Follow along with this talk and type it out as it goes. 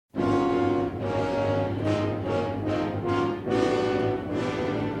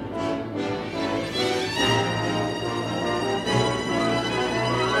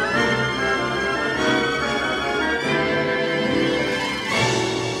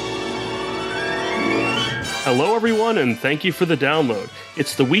Hello, everyone, and thank you for the download.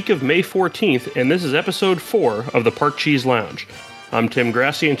 It's the week of May 14th, and this is episode 4 of the Park Cheese Lounge. I'm Tim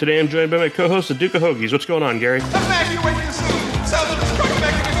Grassi, and today I'm joined by my co-host, the Duke of Hoagies. What's going on, Gary?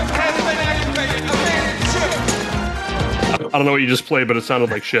 I don't know what you just played, but it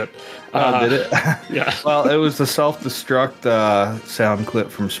sounded like shit. Did it? Yeah. Well, it was the self-destruct sound clip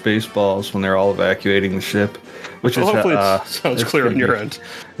from Spaceballs when they're all evacuating the ship. Which is hopefully it sounds clear on your end.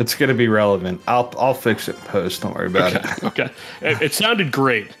 It's going to be relevant. I'll fix it in post. Don't worry about it. Okay. It sounded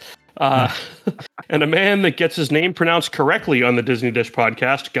great. And a man that gets his name pronounced correctly on the Disney Dish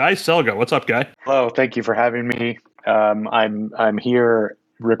podcast, Guy Selga. What's up, Guy? Hello, thank you for having me. I'm here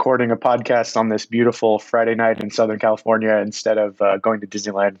recording a podcast on this beautiful Friday night in Southern California instead of going to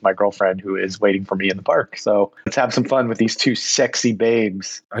Disneyland with my girlfriend who is waiting for me in the park. So let's have some fun with these two sexy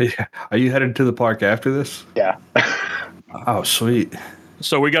babes. Are you headed to the park after this? Yeah. Oh, sweet.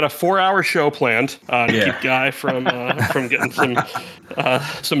 So we got a 4-hour show planned to keep Guy from getting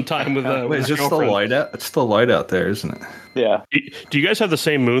some time with. Wait, is it still light out? It's still light out there, isn't it? Yeah. Do you guys have the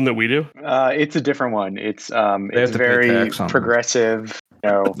same moon that we do? It's a different one. It's very progressive.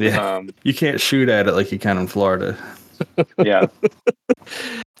 You can't shoot at it like you can in Florida. Yeah.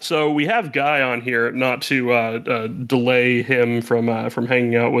 So we have Guy on here not to delay him from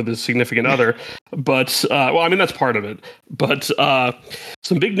hanging out with his significant other, but that's part of it. But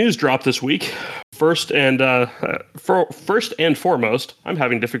some big news dropped this week. First and foremost, I'm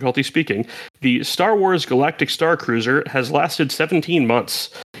having difficulty speaking. The Star Wars Galactic Starcruiser has lasted 17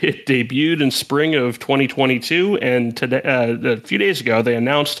 months. It debuted in spring of 2022, and today, a few days ago, they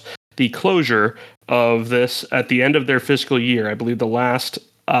announced the closure of this at the end of their fiscal year. I believe the last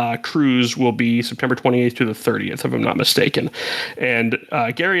cruise will be September 28th to the 30th, if I'm not mistaken. And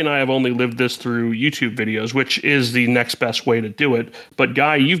Gary and I have only lived this through YouTube videos, which is the next best way to do it. But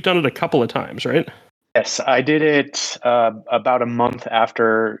Guy, you've done it a couple of times, right? Yes, I did it about a month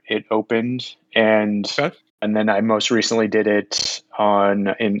after it opened, and then I most recently did it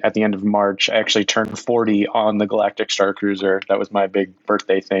at the end of March. I actually turned 40 on the Galactic Starcruiser. That was my big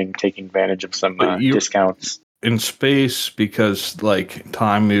birthday thing, taking advantage of some discounts. In space, because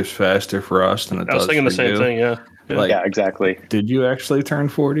time moves faster for us than it does for you. I was thinking the same thing, yeah. Yeah, exactly. Did you actually turn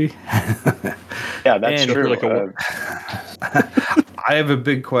 40? Yeah, that's true. I have a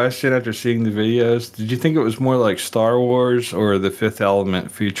big question after seeing the videos. Did you think it was more like Star Wars or The Fifth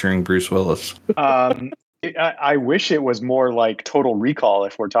Element featuring Bruce Willis? I wish it was more like Total Recall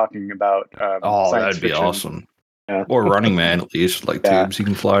if we're talking about science that'd be fiction. awesome. Yeah. Or Running Man, at least, tubes you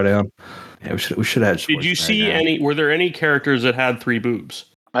can fly down. Yeah, we should have. Did you see were there any characters that had 3 boobs?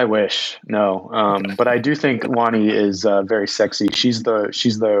 I wish. No. But I do think Wani is very sexy. She's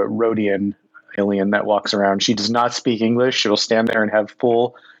the Rhodian alien that walks around. She does not speak English. She'll stand there and have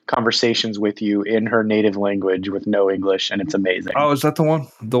full conversations with you in her native language with no English, and it's amazing. Oh, is that the one?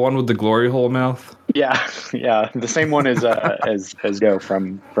 The one with the glory hole mouth? Yeah. The same one as Go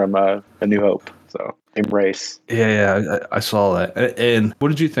from A New Hope. So embrace. Yeah, I saw that. And what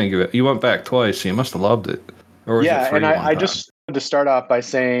did you think of it? You went back twice, so you must have loved it. And I just wanted to start off by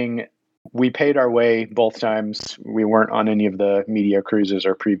saying we paid our way both times. We weren't on any of the media cruises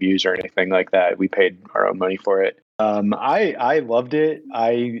or previews or anything like that. We paid our own money for it. I loved it.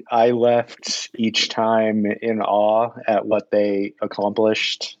 I left each time in awe at what they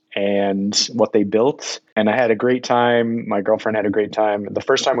accomplished and what they built. And I had a great time. My girlfriend had a great time. The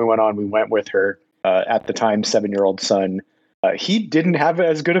first time we went on, we went with her at the time 7-year-old son. He didn't have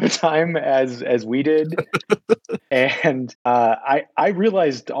as good of a time as we did. And I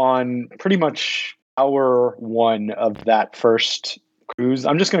realized on pretty much hour 1 of that first cruise,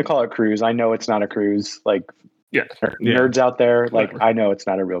 I'm just going to call it cruise. I know it's not a cruise. Nerds out there, I know it's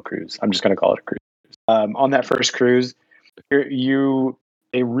not a real cruise. I'm just going to call it a cruise. On that first cruise,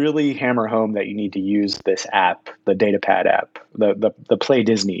 they really hammer home that you need to use this app, the DataPad app, the Play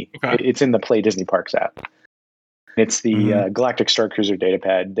Disney. Okay. It's in the Play Disney Parks app. It's the Galactic Starcruiser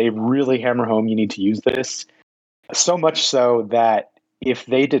DataPad. They really hammer home you need to use this. So much so that if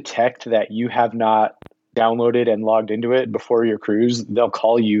they detect that you have not downloaded and logged into it before your cruise, they'll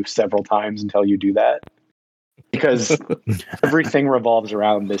call you several times until you do that. Because everything revolves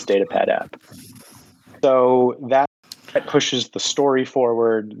around this DataPad app. So that pushes the story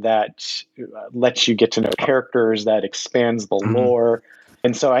forward, that lets you get to know characters, that expands the lore.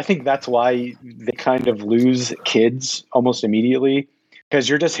 And so I think that's why they kind of lose kids almost immediately, because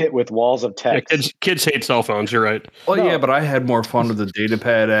you're just hit with walls of text. Yeah, kids hate cell phones, you're right. Well, yeah, but I had more fun with the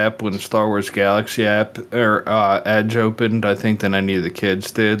DataPad app when Star Wars Galaxy app or Edge opened, I think, than any of the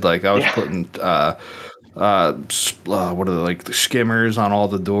kids did. I was putting what are they, like the skimmers on all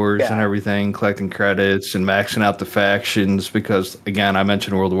the doors and everything, collecting credits and maxing out the factions. Because again, I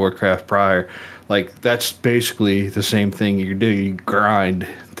mentioned World of Warcraft prior. Like that's basically the same thing you do. You grind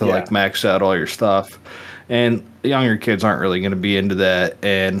to like max out all your stuff. And the younger kids aren't really going to be into that.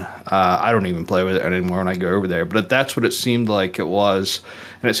 And I don't even play with it anymore when I go over there. But that's what it seemed like it was.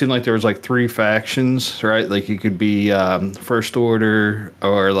 And it seemed like there was like 3 factions, right? Like you could be First Order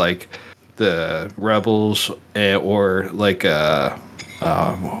or like the Rebels or like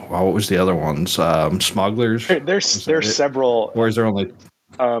what was the other ones? Smugglers. There's several. Or is there only?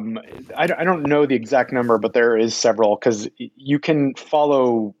 I don't know the exact number, but there is several because you can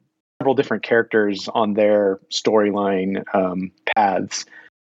follow several different characters on their storyline paths.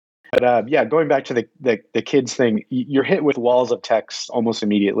 But going back to the kids thing, you're hit with walls of text almost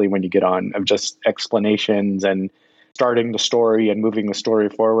immediately when you get on, of just explanations and starting the story and moving the story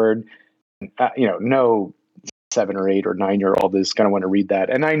forward. No 7 or 8 or 9-year-old is going to want to read that.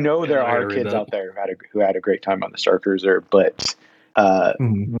 And I know there are kids out there who had a great time on the Starcruiser, but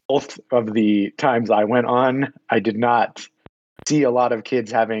both of the times I went on, I did not see a lot of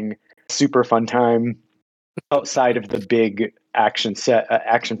kids having a super fun time outside of the big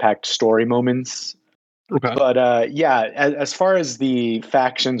action-packed story moments. Okay. But as far as the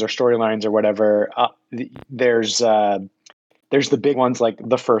factions or storylines or whatever, there's the big ones like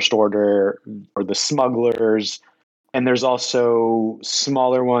the First Order or the Smugglers, and there's also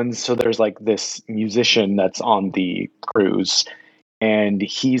smaller ones. So there's like this musician that's on the cruise, and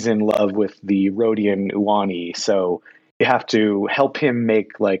he's in love with the Rhodian Uwani. So you have to help him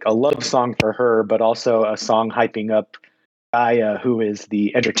make like a love song for her, but also a song hyping up Gaia, who is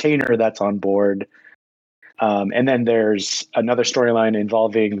the entertainer that's on board. And then there's another storyline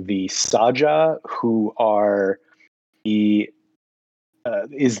involving the Saja, who are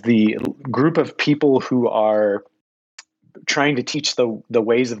is the group of people who are trying to teach the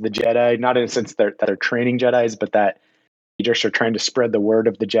ways of the Jedi, not in a sense that are training Jedis, but that just are trying to spread the word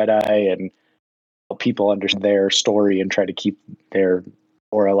of the Jedi and help people understand their story and try to keep their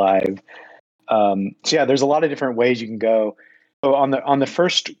lore alive. There's a lot of different ways you can go. So on the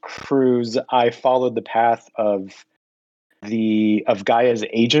first cruise, I followed the path of Gaia's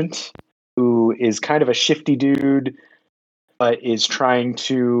agent, who is kind of a shifty dude, but is trying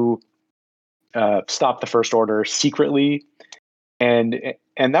to stop the First Order secretly, and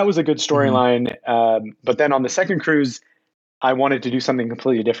that was a good storyline. But then on the second cruise, I wanted to do something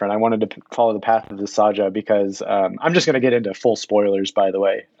completely different. I wanted to follow the path of the Saja because I'm just going to get into full spoilers, by the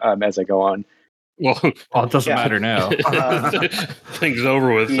way, as I go on. Well, it doesn't matter now. Thing's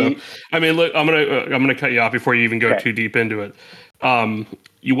over with. So, I mean, look, I'm gonna cut you off before you even go too deep into it.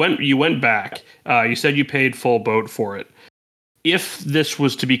 You went back. You said you paid full boat for it. If this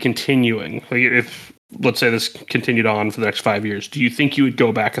was to be continuing, like if let's say this continued on for the next 5 years, do you think you would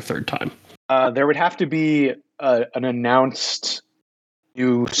go back a third time? There would have to be an announced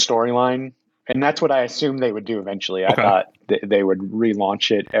new storyline. And that's what I assumed they would do eventually. I thought they would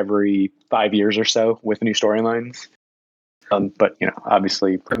relaunch it every 5 years or so with new storylines. But,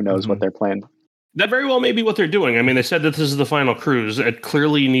 obviously, who knows what their plan. That very well may be what they're doing. I mean, they said that this is the final cruise. It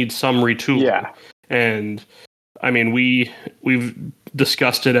clearly needs some retooling. Yeah. And, I mean, we've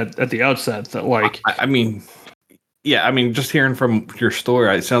discussed it at the outset that, like... just hearing from your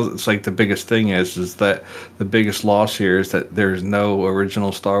story, it's like the biggest thing is that the biggest loss here is that there's no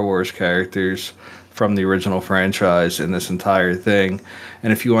original Star Wars characters from the original franchise in this entire thing.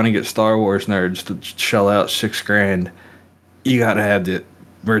 And if you want to get Star Wars nerds to shell out $6,000, you got to have the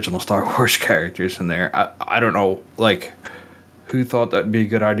original Star Wars characters in there. I don't know, like, who thought that'd be a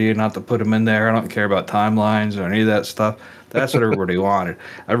good idea not to put them in there. I don't care about timelines or any of that stuff. That's what everybody wanted.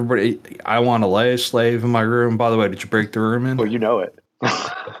 I want a Leia slave in my room. By the way, did you break the room in? Well, you know it.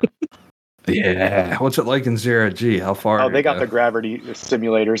 Yeah. What's it like in 0G? How far? Oh, they got the gravity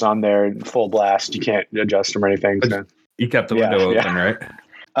simulators on there in full blast. You can't adjust them or anything. So. You kept the window open, right?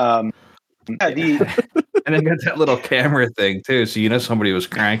 And they got that little camera thing too, so somebody was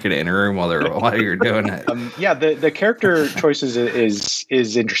cranking it in a room while you were doing it. The character choices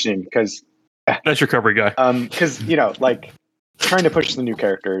is interesting because that's your cover guy. Because like trying to push the new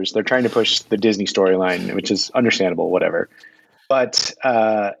characters, they're trying to push the Disney storyline, which is understandable, whatever. But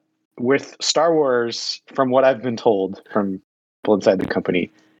with Star Wars, from what I've been told from people inside the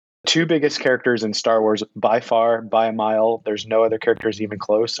company, two biggest characters in Star Wars by far, by a mile, there's no other characters even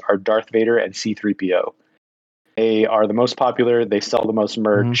close, are Darth Vader and C-3PO. They are the most popular. They sell the most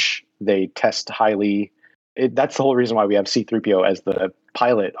merch. They test highly. That's the whole reason why we have C-3PO as the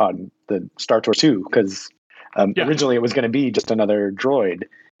pilot on the Star Tours 2, because originally it was going to be just another droid.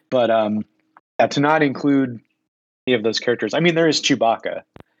 But to not include any of those characters. I mean, there is Chewbacca.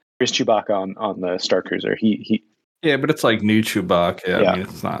 There's Chewbacca on the Star Cruiser. He Yeah, but it's like new Chewbacca. Yeah. I mean,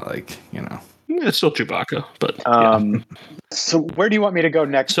 it's not like, Yeah, it's still Chewbacca, but So where do you want me to go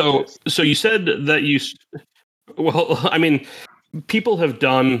next? So you said that you. Well, I mean, people have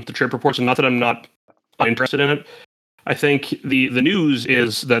done the trip reports, and not that I'm not interested in it. I think the news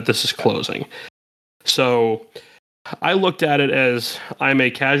is that this is closing. So I looked at it as I'm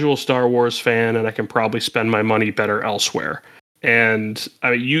a casual Star Wars fan, and I can probably spend my money better elsewhere. And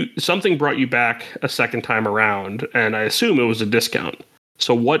something brought you back a second time around, and I assume it was a discount.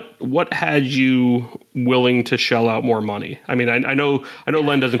 So what had you willing to shell out more money? I mean, I know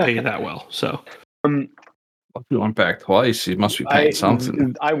Len doesn't pay you that well, so. If you went back twice, you must be paying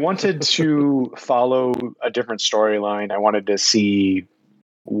something. I wanted to follow a different storyline. I wanted to see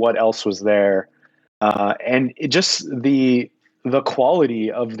what else was there, and the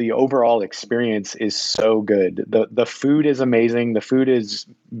quality of the overall experience is so good. The food is amazing. The food is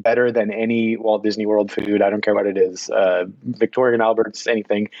better than any Walt Disney World food. I don't care what it is. Victoria and Albert's,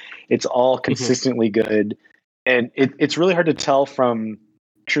 anything. It's all consistently good, and it's really hard to tell from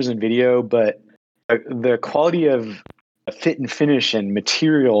pictures and video, but the quality of fit and finish and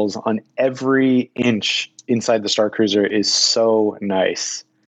materials on every inch inside the Star Cruiser is so nice.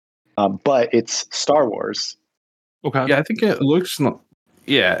 But it's Star Wars. Okay. Yeah, I think it looks.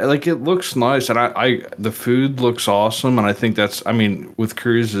 It looks nice, and I the food looks awesome, and I think that's. I mean, with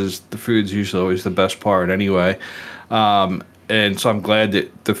cruises, the food's usually always the best part, anyway. And so I'm glad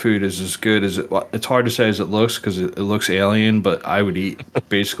that the food is as good as it. It's hard to say as it looks because it looks alien, but I would eat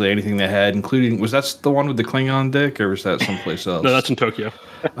basically anything they had, including. Was that the one with the Klingon dick, or was that someplace else? No, that's in Tokyo.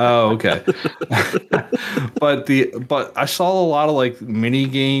 Oh, okay. But I saw a lot of like mini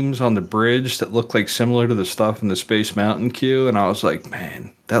games on the bridge that looked like similar to the stuff in the Space Mountain queue, and I was like,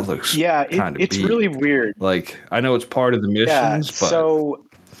 man, that looks it's really weird. Like I know it's part of the missions, but so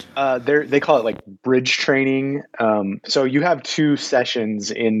they call it like bridge training. So you have 2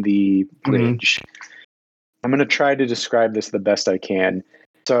 sessions in the bridge. I'm going to try to describe this the best I can.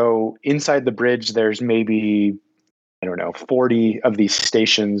 So inside the bridge, there's maybe, I don't know, 40 of these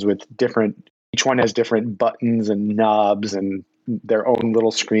stations with each one has different buttons and knobs and their own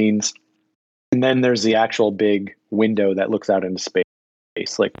little screens. And then there's the actual big window that looks out into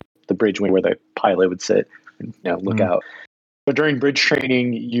space, like the bridge window where the pilot would sit and look out. So during bridge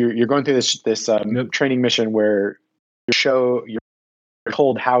training, you're going through this training mission where you're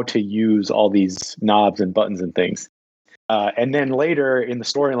told how to use all these knobs and buttons and things. And then later in the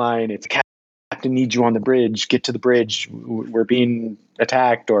storyline, it's Captain needs you on the bridge. Get to the bridge. We're being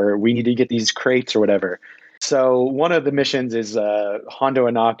attacked, or we need to get these crates or whatever. So one of the missions is Hondo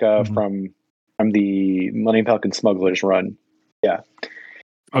Anaka from the Millennium Falcon Smugglers Run. Yeah,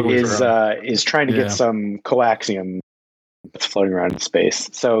 is trying to get some coaxium that's floating around in space.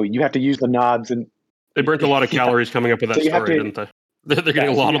 So you have to use the knobs, and they burnt a lot of calories coming up with that story, didn't they? They're getting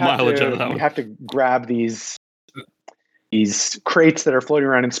a lot of mileage out of that one. You have to grab these crates that are floating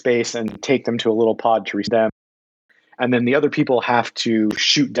around in space and take them to a little pod to reach them. And then the other people have to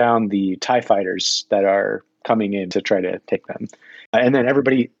shoot down the TIE fighters that are coming in to try to take them. And then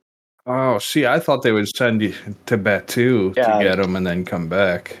everybody... Oh, see, I thought they would send you to Batu to get them and then come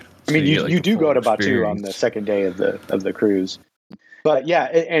back. I mean, you do go to Batu on the second day of the cruise. But yeah,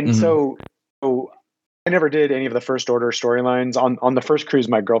 and so I never did any of the First Order storylines. On the first cruise,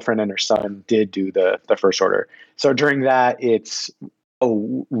 my girlfriend and her son did do the First Order. So during that, it's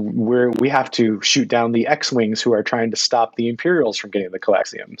we have to shoot down the X-Wings who are trying to stop the Imperials from getting the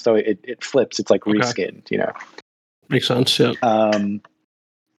coaxium. So it flips. It's like reskinned, Makes sense, yeah.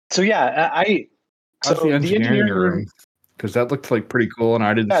 So yeah, the engineering room, because that looked like pretty cool, and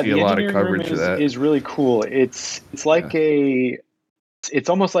I didn't see a lot of coverage of that. Is really cool. It's like it's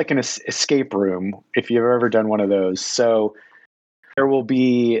almost like an escape room if you've ever done one of those. So there will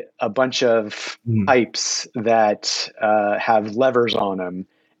be a bunch of pipes that have levers on them,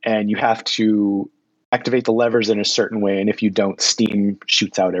 and you have to activate the levers in a certain way. And if you don't, steam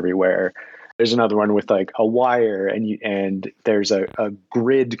shoots out everywhere. There's another one with like a wire, and there's a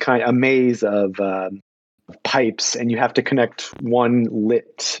grid a maze of pipes, and you have to connect one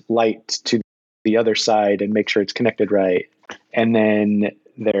lit light to the other side and make sure it's connected right. And then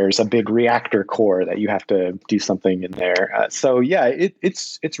there's a big reactor core that you have to do something in there. So yeah,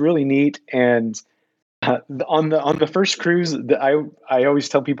 it's really neat. And on the first cruise, I always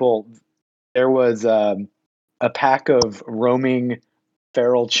tell people there was a pack of roaming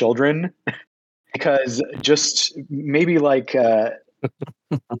feral children, because just maybe like yeah,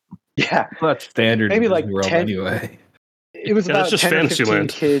 well, that's standard. Maybe like world 10 anyway. it was about 10 or 15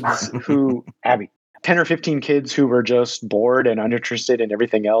 kids who, Abby, 10 or 15 kids who were just bored and uninterested in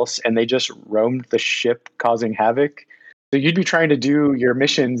everything else, and they just roamed the ship causing havoc. So you'd be trying to do your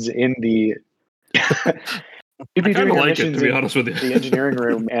missions in the you'd be doing your missions to be honest with you. the engineering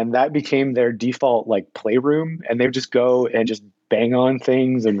room, and that became their default like playroom, and they would just go and just bang on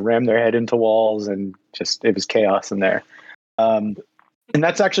things and ram their head into walls, and just it was chaos in there. And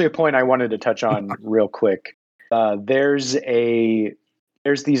that's actually a point I wanted to touch on real quick. There's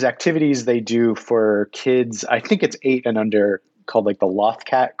these activities they do for kids. I think it's 8 and under, called like the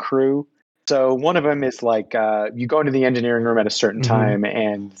Lothcat crew. So one of them is like you go into the engineering room at a certain time,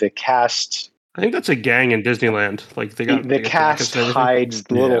 and the cast. I think that's a gang in Disneyland. Like the cast hides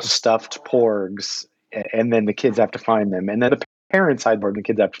little stuffed porgs, and then the kids have to find them, and then the parents hide porgs, and the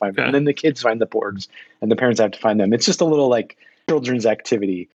kids have to find them, and then the kids find the porgs, and the parents have to find them. It's just a little like children's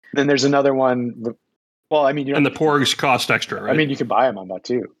activity. Then there's another one. Well, I mean, and the porgs cost extra, right? I mean, you can buy them on that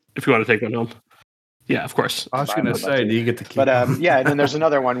too if you want to take one home. Yeah, of course. I was going to say, do you get to keep? But yeah, and then there's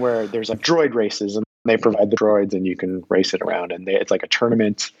another one where there's like droid races, and they provide the droids, and you can race it around, and it's like a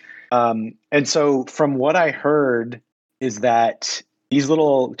tournament. And so from what I heard is that these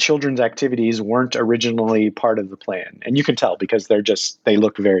little children's activities weren't originally part of the plan. And you can tell because they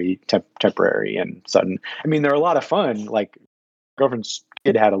look very temporary and sudden. I mean, they're a lot of fun. Like girlfriend's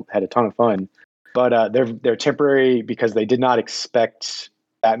kid had a ton of fun, but they're temporary because they did not expect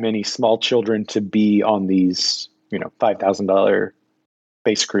that many small children to be on these, $5,000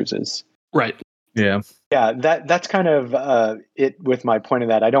 space cruises. Right. Yeah. Yeah, that's kind of it with my point of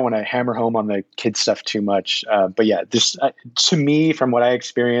that. I don't want to hammer home on the kid stuff too much. But yeah, this to me, from what I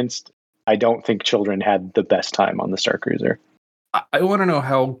experienced, I don't think children had the best time on the Starcruiser. I want to know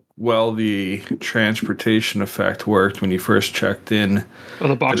how well the transportation effect worked when you first checked in. Oh,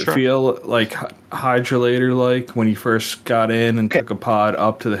 the box Did truck. It feel like Hydrolator like when you first got in and took a pod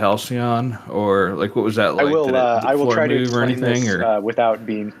up to the Halcyon, or like what was that like? I will try to explain this without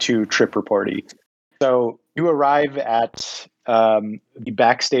being too trip reporty. So you arrive at the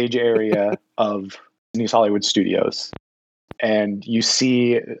backstage area of Disney's Hollywood Studios, and you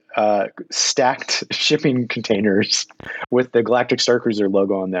see stacked shipping containers with the Galactic Starcruiser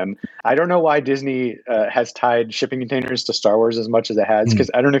logo on them. I don't know why Disney has tied shipping containers to Star Wars as much as it has, because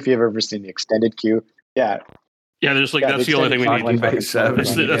I don't know if you've ever seen the extended queue. Yeah. Yeah, there's like that's the only thing we need. That's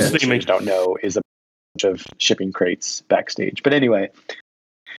the thing don't know is a bunch of shipping crates backstage. But anyway.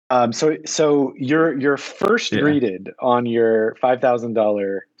 So you're first greeted on your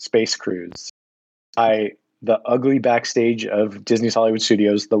 $5,000 space cruise by the ugly backstage of Disney's Hollywood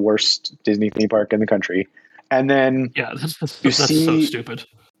Studios, the worst Disney theme park in the country, and then that's so stupid.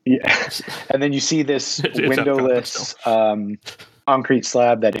 Yeah, and then you see this windowless concrete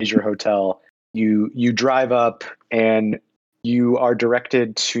slab that is your hotel. You drive up and you are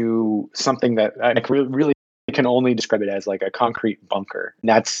directed to something that I really can only describe it as like a concrete bunker. And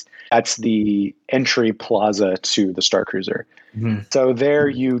that's the entry plaza to the Starcruiser. So there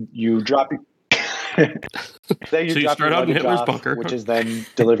you drop there you drop start your out in Hitler's off, bunker, which is then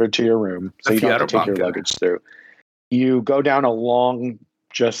delivered to your room. So you don't have to take your luggage through. You go down a long,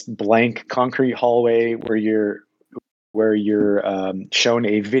 just blank concrete hallway where you're shown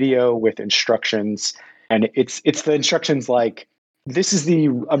a video with instructions, and it's the instructions like, this is the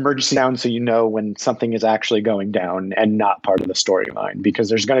emergency sound, so you know when something is actually going down and not part of the storyline, because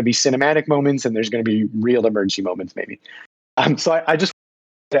there's going to be cinematic moments and there's going to be real emergency moments maybe. So I just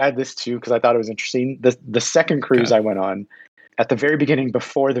to add this too, because I thought it was interesting. The second cruise I went on, at the very beginning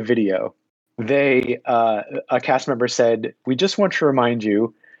before the video, a cast member said, "We just want to remind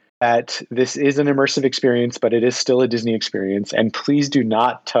you that this is an immersive experience, but it is still a Disney experience, and please do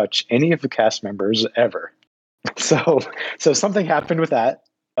not touch any of the cast members ever." So something happened with that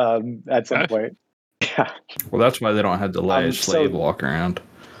at some point. Yeah. Well, that's why they don't have the Leia slave walk around.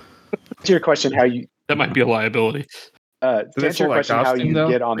 To your question, that might be a liability. To answer your question, how you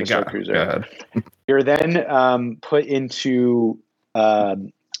get on the Starcruiser, you're then put into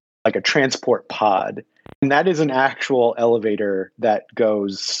like a transport pod, and that is an actual elevator that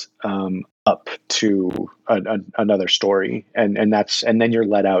goes up to another story, and then you're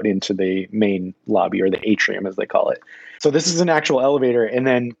let out into the main lobby, or the atrium as they call it. So this is an actual elevator, and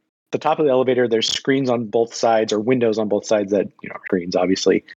then the top of the elevator, there's screens on both sides, or windows on both sides that, screens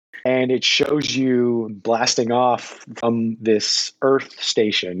obviously, and it shows you blasting off from this Earth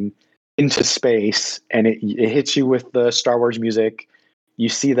station into space, and it hits you with the Star Wars music. You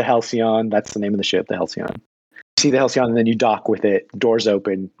see the Halcyon, that's the name of the ship, the Halcyon. You see the Halcyon, and then you dock with it, doors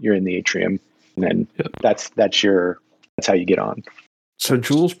open, you're in the atrium, and then that's how you get on. So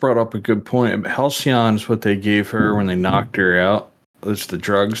Jules brought up a good point. Halcyon is what they gave her when they knocked her out. It's the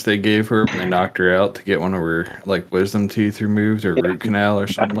drugs they gave her when they knocked her out to get one of her wisdom teeth removed or root canal or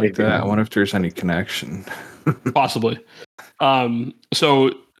something like that. I wonder if there's any connection. Possibly.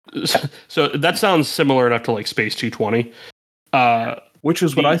 So that sounds similar enough to Space 220. Which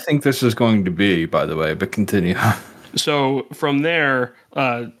is what I think this is going to be, by the way, but continue. So from there,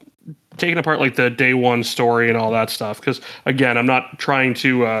 taking apart the day one story and all that stuff, because again, I'm not trying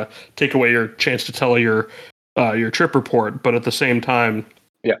to take away your chance to tell your trip report, but at the same time,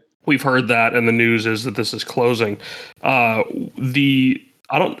 we've heard that, and the news is that this is closing. The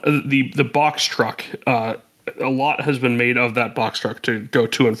box truck. A lot has been made of that box truck to go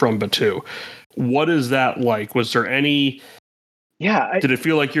to and from Batu. What is that like? Was there any? Yeah. Did it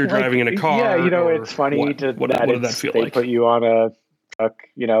feel like you're driving in a car? Yeah, it's funny what did that feel like? They put you on a truck,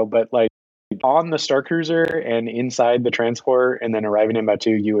 but on the Starcruiser and inside the transport and then arriving in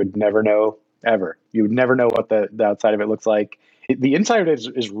Batu, you would never know ever. You would never know what the outside of it looks like. The inside of it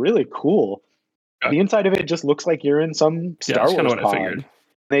is really cool. The inside of it just looks like you're in some Star Wars kind of what pod. I figured.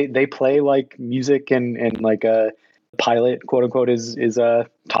 They play music and a pilot, quote unquote, is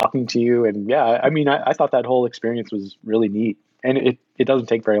talking to you. And I thought that whole experience was really neat. And it doesn't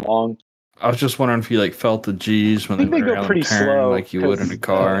take very long. I was just wondering if you felt the G's when they went around pretty the turn, slow, like you would in a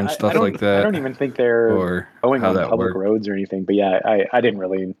car and stuff like that. I don't even think they're going on public roads or anything. But I didn't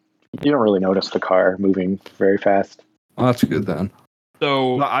really. You don't really notice the car moving very fast. Well, that's good then.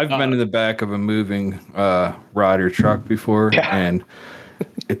 So I've been in the back of a moving rider truck before, and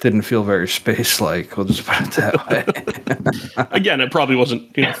it didn't feel very space-like. We'll just put it that way. Again, it probably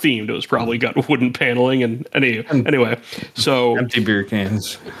wasn't themed. It was probably got wooden paneling and anyway. So empty beer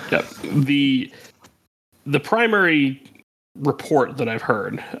cans. Yeah. The primary report that I've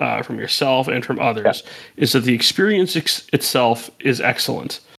heard from yourself and from others is that the experience itself is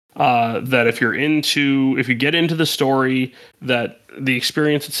excellent. That if you get into the story, that the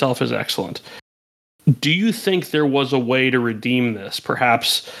experience itself is excellent. Do you think there was a way to redeem this?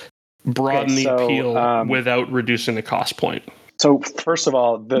 Perhaps broaden the appeal without reducing the cost point? So first of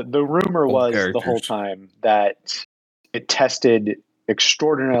all, the rumor was the whole time that it tested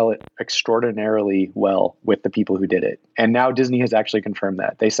extraordinarily well with the people who did it. And now Disney has actually confirmed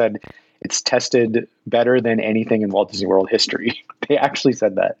that. They said it's tested better than anything in Walt Disney World history. They actually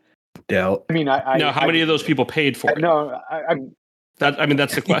said that. Yeah. I mean, how many of those people paid for it? No,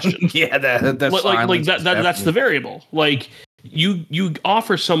 that's the question. Yeah, that's that's the variable. You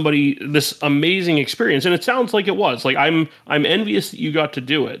offer somebody this amazing experience, and it sounds like it was. I'm envious that you got to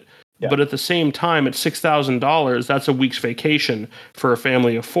do it. Yeah. But at the same time, at $6,000, that's a week's vacation for a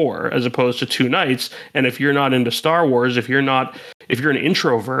family of 4, as opposed to 2 nights. And if you're not into Star Wars, if you're an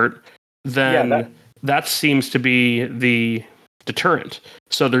introvert, then that seems to be the deterrent.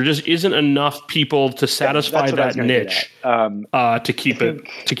 So there just isn't enough people to satisfy that niche to keep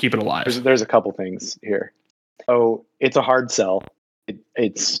it alive. There's a couple things here. Oh, it's a hard sell.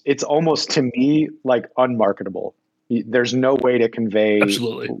 It's almost, to me, unmarketable. There's no way to convey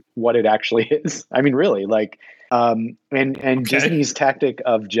what it actually is. I mean, really, and Disney's tactic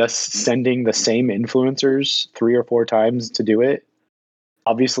of just sending the same influencers 3 or 4 times to do it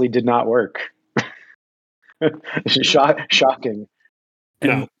obviously did not work. Shocking.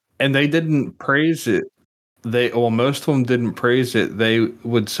 And they didn't praise it. Most of them didn't praise it. They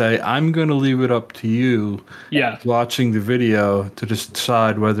would say, I'm going to leave it up to you watching the video to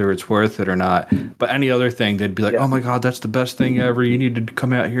decide whether it's worth it or not. But any other thing, they'd be like, oh my God, that's the best thing ever. You need to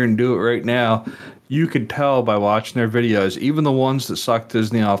come out here and do it right now. You could tell by watching their videos, even the ones that sucked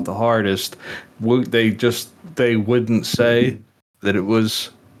Disney off the hardest, they wouldn't say that it was...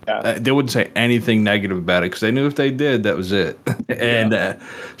 they wouldn't say anything negative about it because they knew if they did, that was it. And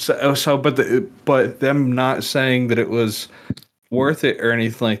but them not saying that it was worth it or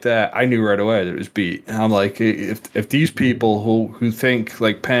anything like that, I knew right away that it was beat. And I'm like, if these people who think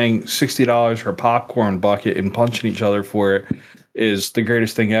paying $60 for a popcorn bucket and punching each other for it is the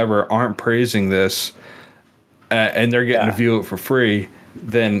greatest thing ever aren't praising this, and they're getting to view it for free,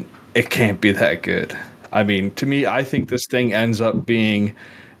 then it can't be that good. I mean, to me, I think this thing ends up being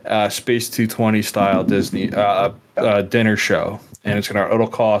Space 220 style Disney dinner show, and it'll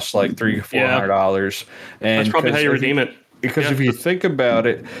cost $300 to $400. And that's probably how you redeem it. Because if you think about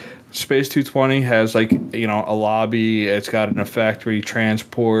it, Space 220 has a lobby. It's got an effect where you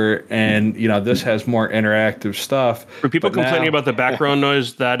transport, and this has more interactive stuff. For people complaining about the background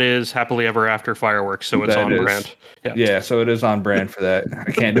noise, that is Happily Ever After fireworks, so it's on brand. Yeah, so it is on brand for that.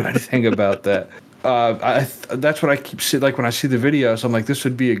 I can't do anything about that. That's what I keep seeing. Like when I see the videos, I'm like, this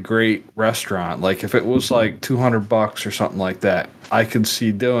would be a great restaurant. Like if it was like $200 or something like that, I could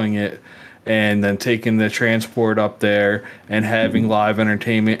see doing it, and then taking the transport up there and having live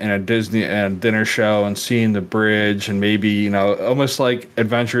entertainment and a Disney and dinner show and seeing the bridge and maybe almost like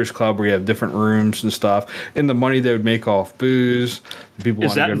Adventurers Club where you have different rooms and stuff. And the money they would make off booze, people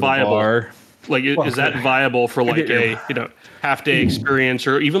want to go to the bar. Like, is that viable for like a half-day experience,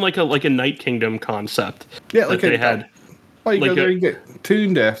 or even like a Night Kingdom concept? Yeah, like they had. Well, you go there, you get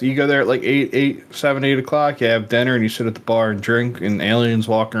tuned after. You go there at like 7, 8 o'clock. You have dinner and you sit at the bar and drink, and aliens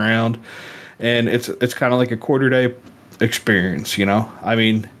walk around, and it's kind of like a quarter-day experience. I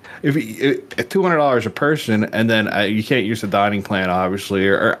mean, if $200 a person, and then you can't use the dining plan, obviously,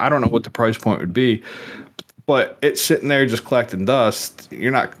 or I don't know what the price point would be. But it's sitting there just collecting dust.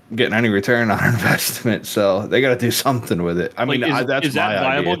 You're not getting any return on investment, so they got to do something with it. I mean, that's is that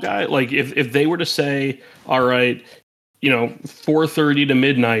viable, Guy? Like, if they were to say, all right, 4:30 to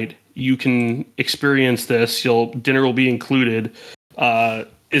midnight, you can experience this. Dinner will be included.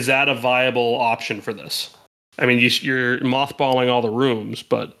 Is that a viable option for this? I mean, you're mothballing all the rooms,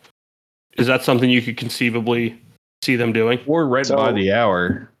 but is that something you could conceivably see them doing? Or by the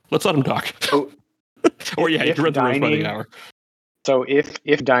hour. Let's let them talk. Or you can rent the rooms by the hour. So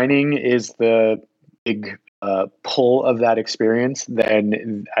if dining is the big pull of that experience,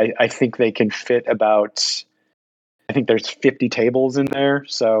 then I think they can fit about. I think there's 50 tables in there,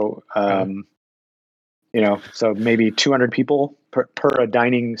 so so maybe 200 people per a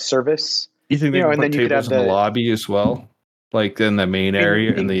dining service. You think they can put tables in the lobby as well, like in the main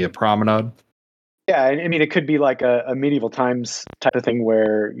area in the promenade? Yeah, I mean, it could be like a medieval times type of thing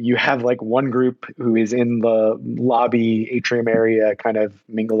where you have like one group who is in the lobby atrium area kind of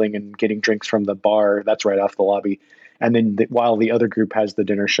mingling and getting drinks from the bar that's right off the lobby. And then while the other group has the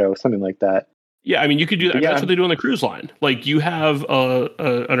dinner show, something like that. Yeah, I mean, you could do that. I mean, that's what they do on the cruise line. Like you have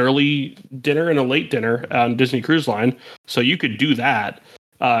an early dinner and a late dinner on Disney Cruise Line. So you could do that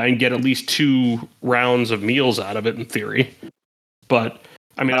and get at least 2 rounds of meals out of it in theory. But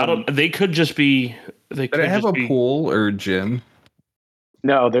I mean, they could just be. They could have a pool or a gym.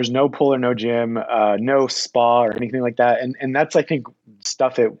 No, there's no pool or no gym, no spa or anything like that. And that's, I think,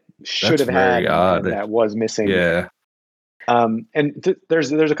 stuff it should have had and that was missing. Yeah. And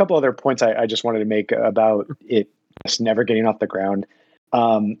there's a couple other points I just wanted to make about it just never getting off the ground.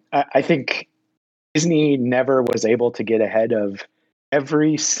 I think Disney never was able to get ahead of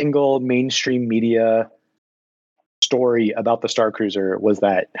every single mainstream media story about the Starcruiser was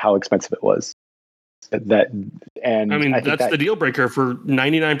that how expensive it was. And I mean, that's the deal breaker for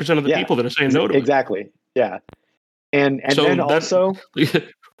 99% of the people that are saying no to it. Exactly. Yeah. And so then also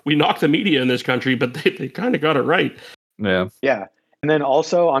we knock the media in this country, but they kind of got it right. Yeah. Yeah. And then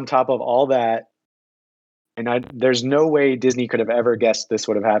also on top of all that, and there's no way Disney could have ever guessed this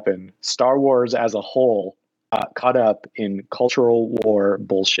would have happened. Star Wars as a whole caught up in cultural war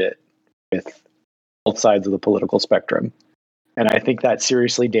bullshit with both sides of the political spectrum. And I think that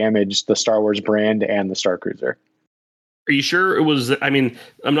seriously damaged the Star Wars brand and the Starcruiser. Are you sure it was? I mean,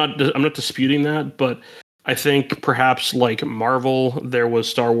 I'm not disputing that, but I think perhaps like Marvel, there was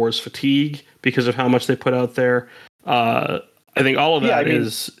Star Wars fatigue because of how much they put out there. I think all of that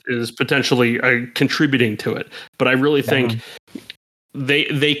is potentially contributing to it. But I really think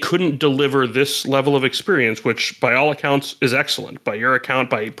they couldn't deliver this level of experience, which by all accounts is excellent. By your account,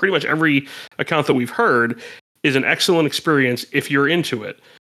 by pretty much every account that we've heard, is an excellent experience if you're into it.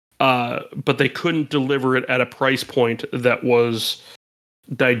 But they couldn't deliver it at a price point that was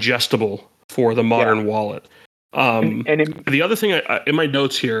digestible for the modern wallet. The other thing in my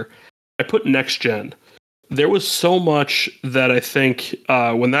notes here, I put next gen. There was so much that I think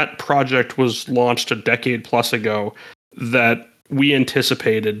when that project was launched a decade plus ago that we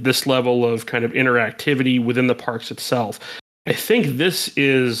anticipated this level of kind of interactivity within the parks itself. I think this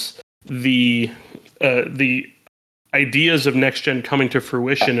is the ideas of next gen coming to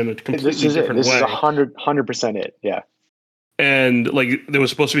fruition in a completely different way. This is 100% it. Yeah. And like there was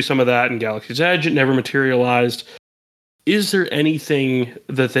supposed to be some of that in Galaxy's Edge. It never materialized. Is there anything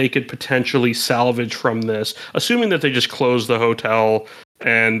that they could potentially salvage from this, assuming that they just close the hotel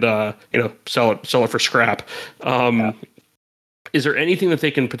and sell it for scrap? Is there anything that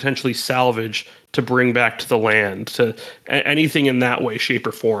they can potentially salvage to bring back to the land? To anything in that way, shape,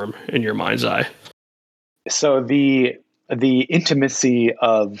 or form in your mind's eye? So the intimacy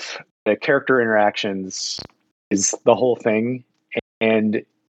of the character interactions is the whole thing, and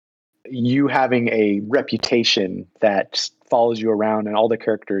you having a reputation that follows you around and all the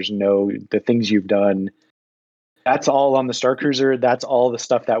characters know the things you've done. That's all on the Starcruiser. That's all the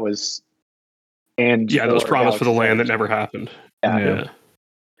stuff that was and that was promised for the land that Edge. never happened. Yeah.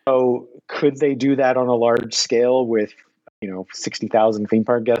 So could they do that on a large scale with 60,000 theme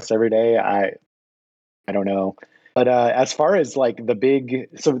park guests every day? I don't know. But as far as like the big,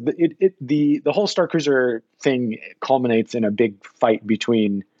 so the whole Starcruiser thing culminates in a big fight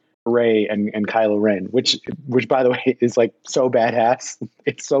between Rey and Kylo Ren, which by the way is like so badass.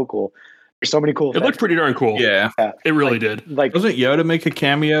 It's so cool. There's so many cool. It looked pretty darn cool. Yeah, it really did. Like, doesn't Yoda make a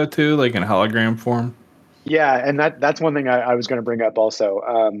cameo too, like in hologram form? Yeah, and that's one thing I was going to bring up also.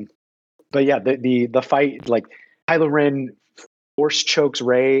 But yeah, the fight, like Kylo Ren force chokes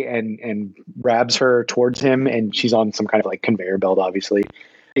Rey and grabs her towards him, and she's on some kind of like conveyor belt. Obviously,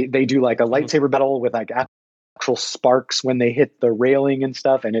 they do like a lightsaber battle with like actual sparks when they hit the railing and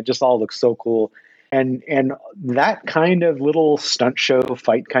stuff, and it just all looks so cool. And that kind of little stunt show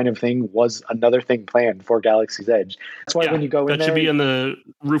fight kind of thing was another thing planned for Galaxy's Edge. That's why when you go in there, that should be in the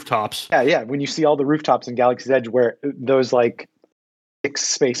rooftops. Yeah. When you see all the rooftops in Galaxy's Edge, where those like 6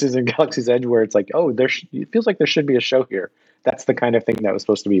 spaces in Galaxy's Edge, where it's like, oh, it feels like there should be a show here. That's the kind of thing that was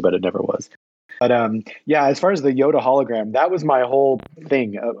supposed to be, but it never was. But as far as the Yoda hologram, that was my whole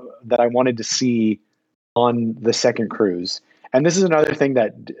thing that I wanted to see on the second cruise. And this is another thing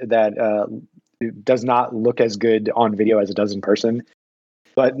that does not look as good on video as it does in person.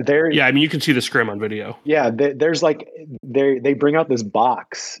 But you can see the scrim on video. Yeah, there's like they bring out this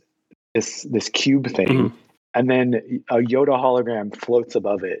box, this cube thing, mm-hmm. and then a Yoda hologram floats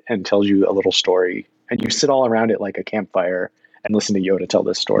above it and tells you a little story. And you sit all around it like a campfire and listen to Yoda tell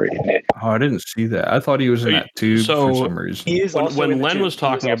this story. Oh, I didn't see that. I thought he was in that tube for some reason. He is when Len was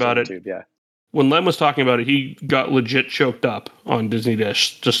talking about it. Tube, yeah. When Len was talking about it, he got legit choked up on Disney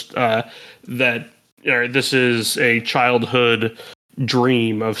Dish. Just that this is a childhood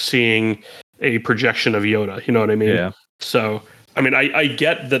dream of seeing a projection of Yoda. You know what I mean? Yeah. So, I mean, I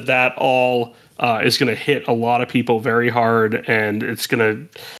get that all is going to hit a lot of people very hard, and it's going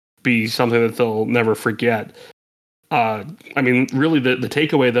to be something that they'll never forget. I mean, really, the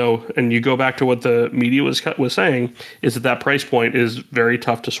takeaway, though, and you go back to what the media was saying, is that price point is very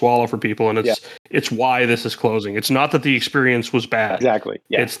tough to swallow for people, and it's why this is closing. It's not that the experience was bad. Exactly.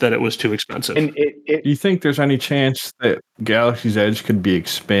 Yeah. It's that it was too expensive. And do you think there's any chance that Galaxy's Edge could be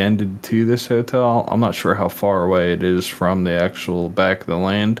expanded to this hotel? I'm not sure how far away it is from the actual back of the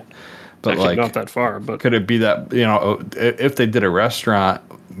land. But it's not that far. But could it be that, if they did a restaurant,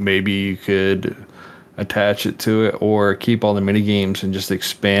 maybe you could attach it to it, or keep all the mini games and just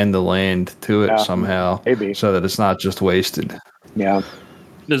expand the land to it somehow, maybe, so that it's not just wasted. Yeah.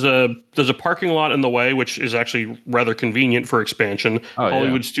 There's a parking lot in the way, which is actually rather convenient for expansion.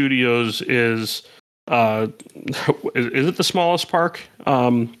 Hollywood Studios is it the smallest park?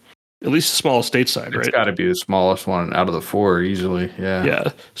 At least the smallest stateside, right? It's got to be the smallest one out of the 4 easily. Yeah.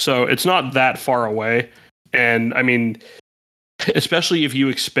 Yeah. So it's not that far away, and I mean, especially if you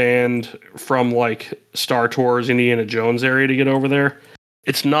expand from like Star Tours, Indiana Jones area to get over there,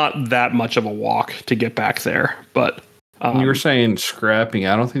 it's not that much of a walk to get back there. But you were saying scrapping.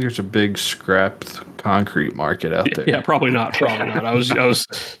 I don't think there's a big scrapped concrete market out there. Yeah, probably not. Probably not. I was.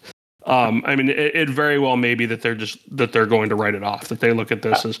 I mean, it very well may be that they're going to write it off. That they look at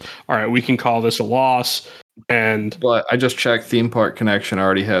this as, all right, we can call this a loss. But I just checked. Theme Park Connection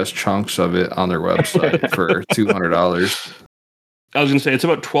already has chunks of it on their website for $200. I was going to say it's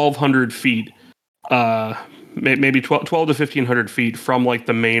about 1,200 feet, maybe 12 to 1,500 feet from like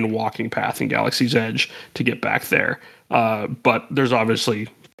the main walking path in Galaxy's Edge to get back there. But there's obviously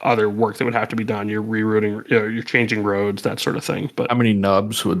other work that would have to be done. You're rerouting, you're changing roads, that sort of thing. But how many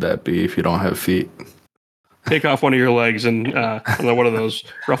nubs would that be if you don't have feet? Take off one of your legs and what are those?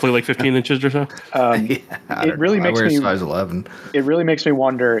 Roughly like 15 inches or so. It really makes me size 11. It really makes me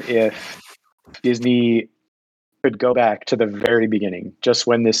wonder if Disney could go back to the very beginning, just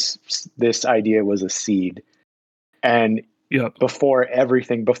when this idea was a seed, and before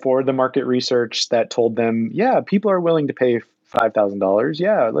everything, before the market research that told them, people are willing to pay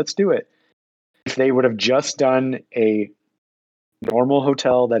 $5,000. Let's do it. If they would have just done a normal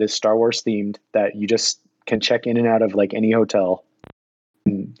hotel that is Star Wars themed, that you just can check in and out of like any hotel,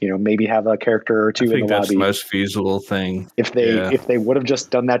 and, maybe have a character or two in the lobby. That's the most feasible thing. If they would have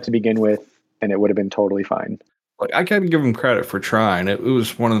just done that to begin with, and it would have been totally fine. Like, I gotta give them credit for trying. It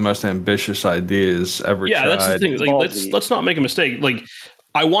was one of the most ambitious ideas ever tried. That's the thing. Like, let's not make a mistake. Like,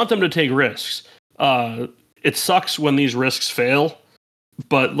 I want them to take risks. It sucks when these risks fail,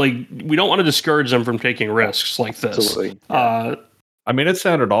 but like, we don't want to discourage them from taking risks like this. Absolutely. I mean, it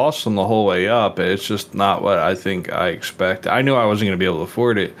sounded awesome the whole way up. It's just not what I think I expected. I knew I wasn't going to be able to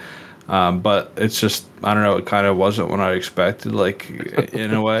afford it, but it's just, I don't know, it kind of wasn't what I expected, like,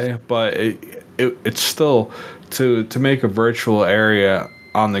 in a way. But it's still to make a virtual area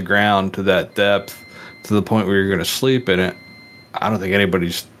on the ground to that depth, to the point where you're going to sleep in it. I don't think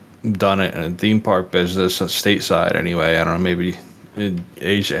anybody's done it in a theme park business, stateside anyway. I don't know, maybe in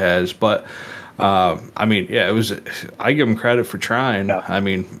Asia has, but I mean, yeah, it was. I give them credit for trying. Yeah. I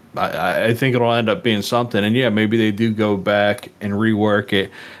mean, I think it'll end up being something, and yeah, maybe they do go back and rework it,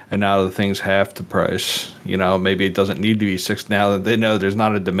 and now the thing's half the price. You know, maybe it doesn't need to be $6,000 now that they know there's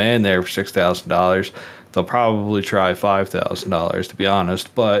not a demand there for $6,000. They'll probably try $5,000 to be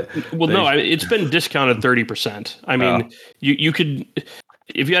honest, but it's been discounted 30%. I mean, you could.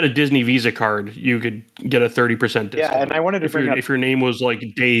 If you had a Disney Visa card, you could get a 30% discount. Yeah, and I wanted to bring up, if your name was like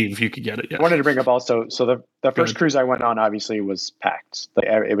Dave, you could get it. Yeah. I wanted to bring up also. So the first cruise I went on obviously was packed. Like,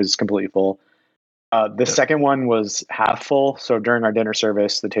 it was completely full. The second one was half full. So during our dinner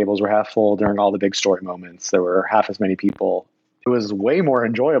service, the tables were half full. During all the big story moments, there were half as many people. It was way more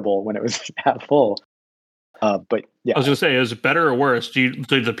enjoyable when it was half full. But yeah, I was going to say, is it better or worse? Do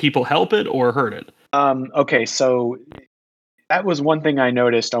the people help it or hurt it? Okay, so that was one thing I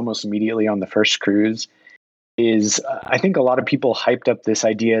noticed almost immediately on the first cruise is I think a lot of people hyped up this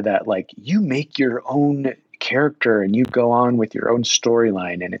idea that like you make your own character and you go on with your own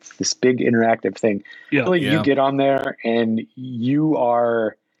storyline and it's this big interactive thing. Yeah, really, you get on there and you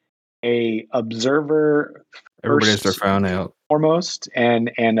are a observer. Everybody has their phone out foremost, and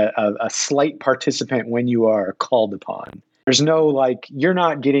a slight participant when you are called upon. There's no like you're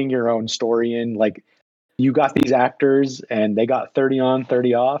not getting your own story in. Like you got these actors and they got 30 on,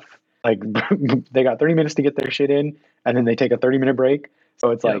 30 off. Like they got 30 minutes to get their shit in, and then they take a 30-minute break. So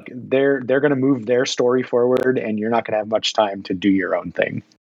it's like they're going to move their story forward, and you're not going to have much time to do your own thing.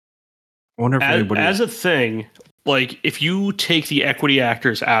 I wonder if as a thing, like if you take the equity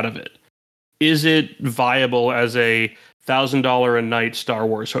actors out of it, is it viable as a $1,000 a night Star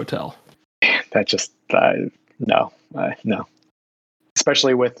Wars hotel? That just no.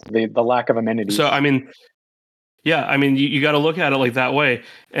 Especially with the lack of amenities. So I mean, you got to look at it like that way.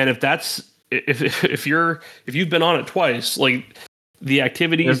 And if you've been on it twice, like the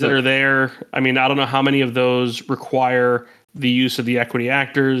activities that are there, I mean, I don't know how many of those require the use of the equity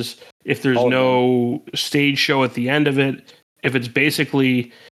actors. If there's no stage show at the end of it, if it's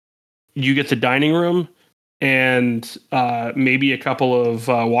basically you get the dining room and maybe a couple of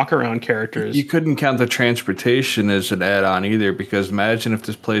walk-around characters. You couldn't count the transportation as an add-on either, because imagine if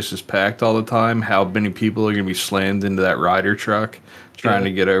this place is packed all the time, how many people are going to be slammed into that rider truck trying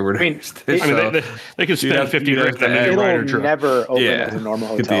to get over to... they could spend $50 on a rider truck. It'll never open as a normal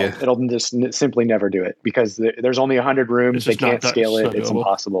hotel. It'll just simply never do it, because there's only 100 rooms. They can't scale it. It's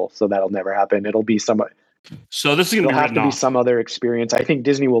impossible. So that'll never happen. It'll be So this is going to have to be some other experience. I think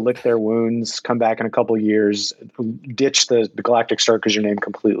Disney will lick their wounds, come back in a couple of years, ditch the Galactic Starcruiser name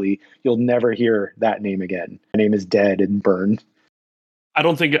completely. You'll never hear that name again. The name is dead and burned. I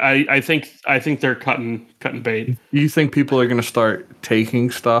don't think. I think they're cutting bait. You think people are going to start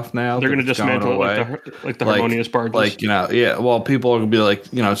taking stuff now? They're going to dismantle it like the harmonious barges. Like, well, people are going to be like,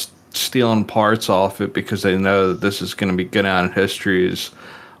 stealing parts off it because they know that this is going to be going down in history as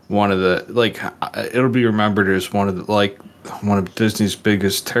one of the, it'll be remembered as one of Disney's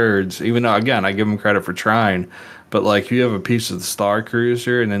biggest turds. Even though, again, I give them credit for trying, but if you have a piece of the Star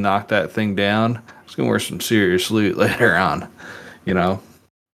Cruiser and then knock that thing down, it's going to wear some serious loot later on.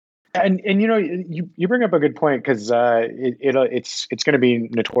 And you bring up a good point, because it's going to be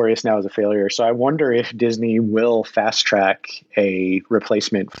notorious now as a failure. So I wonder if Disney will fast track a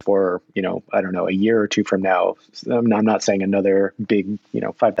replacement for I don't know, a year or two from now. I'm not saying another big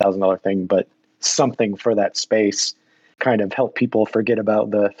 $5,000 thing, but something for that space, kind of help people forget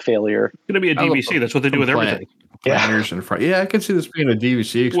about the failure. It's going to be a DVC. That's what they do with everything. Planners in front. Yeah, I can see this being a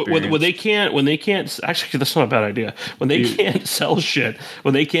DVC experience. When they can't actually, that's not a bad idea. When they can't sell shit,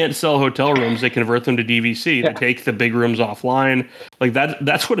 when they can't sell hotel rooms, they convert them to DVC. They take the big rooms offline. Like that.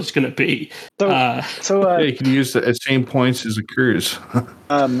 That's what it's going to be. So you can use the same points as a cruise.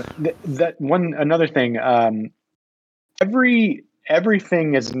 Another thing.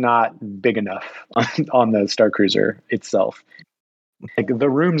 Everything is not big enough on the Starcruiser itself. Like the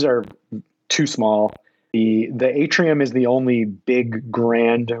rooms are too small. The atrium is the only big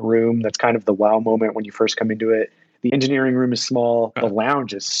grand room that's kind of the wow moment when you first come into it. The engineering room is small. The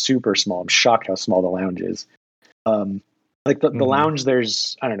lounge is super small. I'm shocked how small the lounge is. The lounge,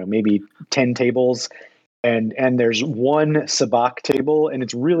 there's, I don't know, maybe 10 tables, and there's one sabacc table, and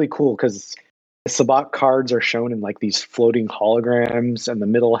it's really cool because the sabacc cards are shown in these floating holograms, and the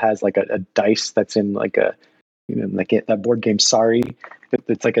middle has a dice that's in that board game Sorry.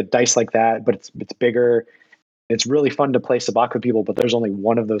 It's like a dice like that, but it's bigger. It's really fun to play sabacc with people, but there's only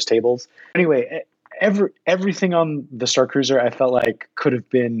one of those tables. Anyway, everything on the Star Cruiser I felt like could have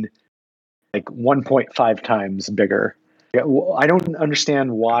been like 1.5 times bigger. I don't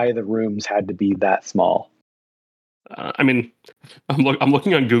understand why the rooms had to be that small. I mean, I'm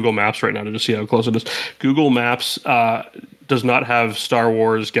looking on Google Maps right now to just see how close it is. Google Maps does not have Star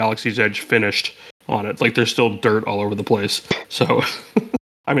Wars Galaxy's Edge finished on it. Like, there's still dirt all over the place. So,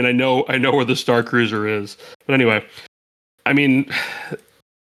 I mean, I know where the Star Cruiser is. But anyway, I mean,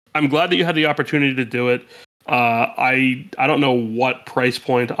 I'm glad that you had the opportunity to do it. I don't know what price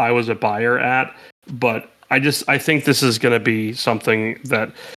point I was a buyer at, but I think this is going to be something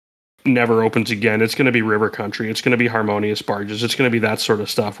that never opens again. It's going to be river country. It's going to be harmonious barges. It's going to be that sort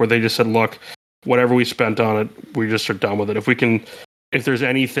of stuff where they just said, look, whatever we spent on it, we just are done with it. If there's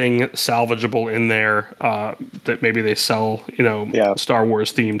anything salvageable in there that maybe they sell, Star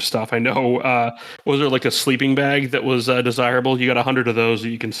Wars themed stuff. I know, was there like a sleeping bag that was desirable? You got 100 of those that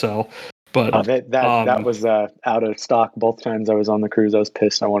you can sell. But that was out of stock both times I was on the cruise. I was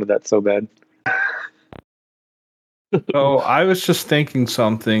pissed. I wanted that so bad. So I was just thinking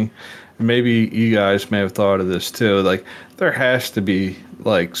something. Maybe you guys may have thought of this too. Like, there has to be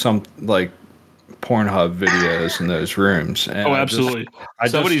like some like Pornhub videos in those rooms. And absolutely.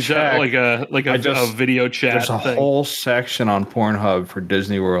 Somebody's got like a video chat. There's a whole section on Pornhub for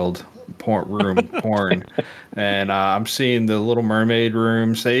Disney World porn, and I'm seeing the Little Mermaid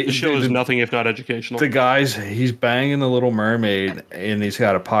rooms. The show is nothing if not educational. The guy's he's banging the Little Mermaid, and he's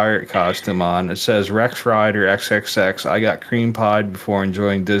got a pirate costume on. It says Rex Rider XXX. I got cream pied before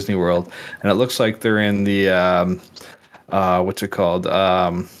enjoying Disney World, and it looks like they're in the what's it called?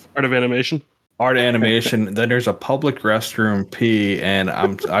 Art of Animation. Then there's a public restroom pee, and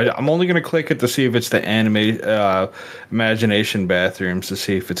I'm only gonna click it to see if it's the imagination bathrooms to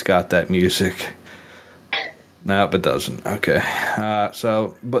see if it's got that music. Nope, it doesn't. Okay.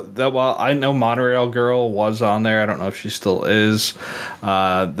 While I know Monorail Girl was on there, I don't know if she still is.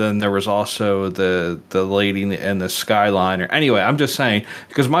 Then there was also the lady in the Skyliner. Anyway, I'm just saying,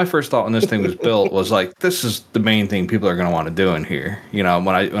 because my first thought when this thing was built was like, this is the main thing people are going to want to do in here. When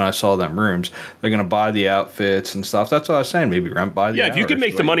I saw them rooms, they're going to buy the outfits and stuff. That's what I was saying. Maybe buy the. Yeah, if you can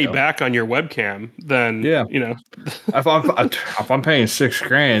make the money back on your webcam, then if I'm paying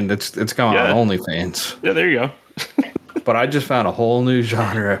 $6,000, it's going on OnlyFans. Yeah, there you go. But I just found a whole new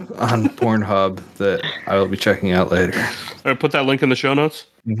genre on Pornhub that I will be checking out later. I'll put that link in the show notes.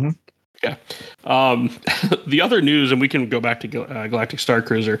 Mm-hmm. Yeah. The other news, and we can go back to Galactic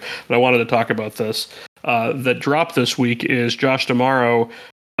Starcruiser, but I wanted to talk about this, that dropped this week is Josh D'Amaro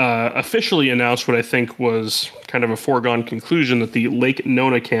officially announced what I think was kind of a foregone conclusion, that the Lake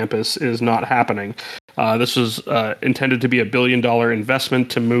Nona campus is not happening. This was intended to be $1 billion investment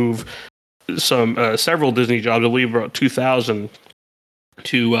to move several Disney jobs, I believe about 2,000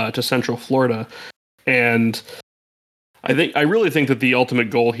 to Central Florida, and I really think that the ultimate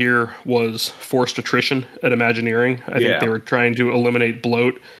goal here was forced attrition at Imagineering. I think they were trying to eliminate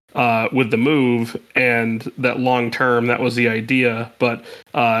bloat with the move, and that long term that was the idea. But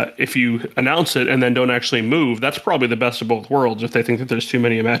if you announce it and then don't actually move, that's probably the best of both worlds. If they think that there's too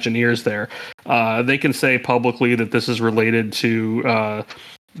many Imagineers there, they can say publicly that this is related to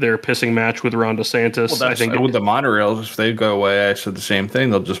their pissing match with Ron DeSantis. Well, I think with the monorails, if they go away, I said the same thing.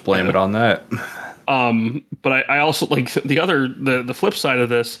 They'll just blame it on that. But I also like the flip side of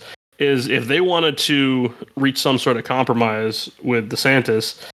this is if they wanted to reach some sort of compromise with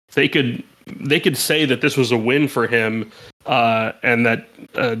DeSantis, they could say that this was a win for him, and that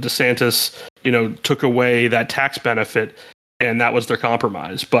DeSantis, took away that tax benefit, and that was their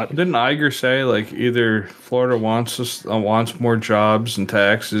compromise. But didn't Iger say like either Florida wants more jobs and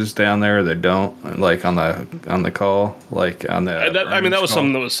taxes down there, or they don't? Like on the call, like on the. That was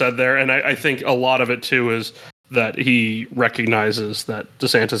something that was said there, and I think a lot of it too is that he recognizes that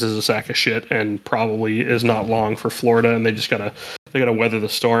DeSantis is a sack of shit and probably is not long for Florida, and they gotta weather the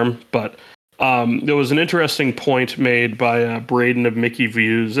storm. But there was an interesting point made by Braden of Mickey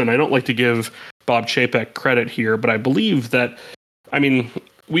Views, and I don't like to give Bob Chapek credit here, but I believe that,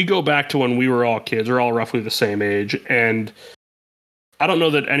 we go back to when we were all kids. We're all roughly the same age, and I don't know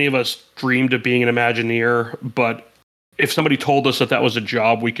that any of us dreamed of being an Imagineer, but if somebody told us that was a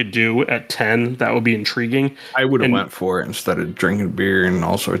job we could do at 10, that would be intriguing. I would have went for it instead of drinking beer and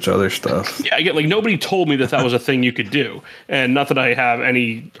all sorts of other stuff. Yeah, again, nobody told me that was a thing you could do, and not that I have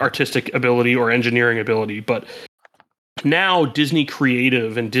any artistic ability or engineering ability, but now Disney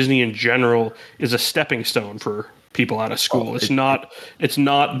Creative and Disney in general is a stepping stone for people out of school. It's not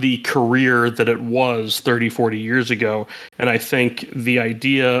the career that it was 30, 40 years ago. And I think the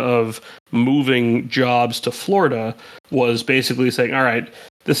idea of moving jobs to Florida was basically saying, all right,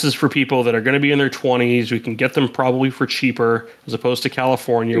 this is for people that are going to be in their 20s. We can get them probably for cheaper as opposed to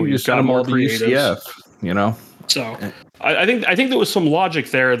California where you've got more creatives. UCF, So I think there was some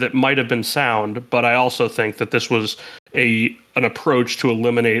logic there that might have been sound, but I also think that this was an approach to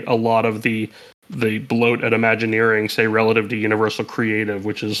eliminate a lot of the bloat at Imagineering, say, relative to Universal Creative,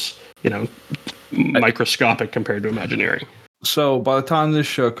 which is, microscopic compared to Imagineering. So by the time this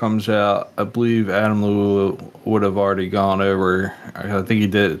show comes out, I believe Adam Liu would have already gone over. I think he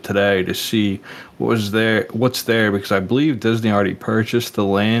did it today to see what's there, because I believe Disney already purchased the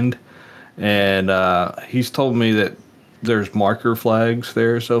land, and he's told me that there's marker flags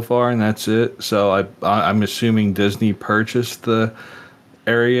there so far, and that's it. So I'm assuming Disney purchased the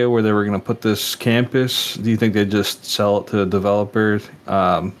area where they were going to put this campus. Do you think they just sell it to a developer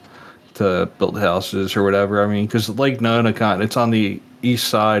to build houses or whatever? I mean, because Lake Nona, it's on the east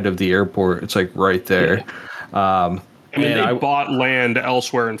side of the airport. It's like right there. Yeah. They bought land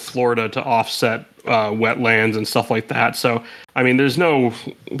elsewhere in Florida to offset wetlands and stuff like that. So, I mean, there's no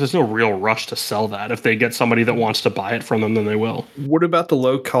real rush to sell that. If they get somebody that wants to buy it from them, then they will. What about the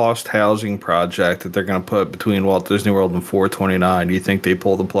low-cost housing project that they're going to put between Walt Disney World and 429? Do you think they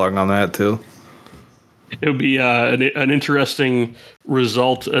pull the plug on that too? It would be an interesting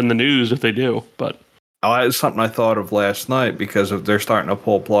result in the news if they do, but it's something I thought of last night, because if they're starting to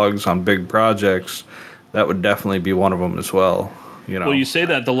pull plugs on big projects, that would definitely be one of them as well. Well, you say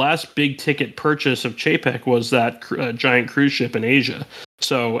that the last big ticket purchase of Chapek was that giant cruise ship in Asia.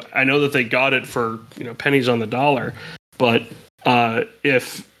 So I know that they got it for pennies on the dollar, but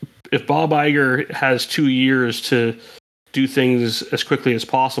if Bob Iger has 2 years to do things as quickly as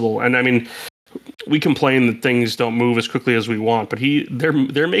possible, and I mean, we complain that things don't move as quickly as we want, but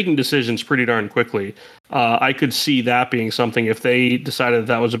they're making decisions pretty darn quickly. I could see that being something if they decided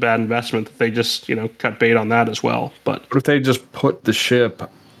that was a bad investment, that they just cut bait on that as well. But what if they just put the ship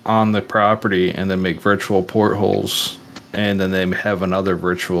on the property and then make virtual portholes, and then they have another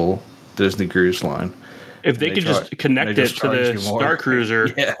virtual Disney Cruise Line? If they could just connect it to the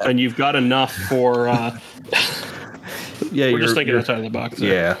Starcruiser, and you've got enough for. We're just thinking outside of the box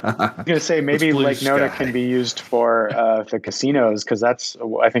there. Yeah. I was going to say, maybe Lake Nona can be used for the casinos, because that's,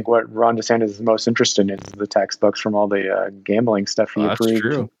 I think, what Ron DeSantis is most interested in, is the tax books from all the gambling stuff he approved. That's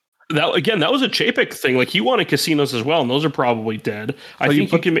true. That was a Chapek thing. Like, he wanted casinos as well, and those are probably dead. I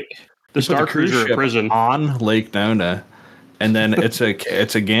think you can make the Starcruiser a prison on Lake Nona, and then it's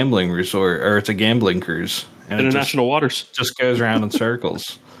a gambling resort, or it's a gambling cruise. And international waters. Just goes around in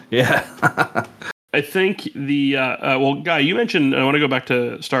circles. Yeah. I think Guy, you mentioned, I want to go back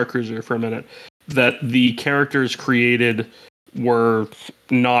to Starcruiser for a minute, that the characters created were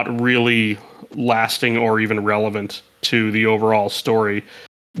not really lasting or even relevant to the overall story.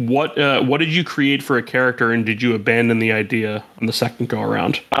 What did you create for a character, and did you abandon the idea on the second go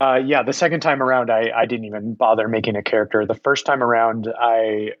around? The second time around, I didn't even bother making a character. The first time around,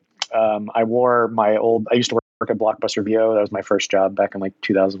 I wore my old. I used to work at Blockbuster VO. That was my first job back in like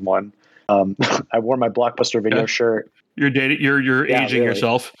 2001. I wore my Blockbuster Video shirt. You're aging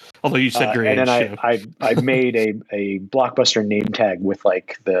yourself. Although you said your age. And then I made a Blockbuster name tag with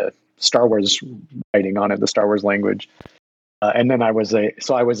like the Star Wars writing on it, the Star Wars language. And then I was a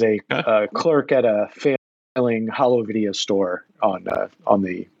clerk at a failing holo video store on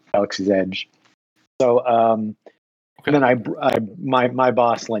the Galaxy's Edge. So and then my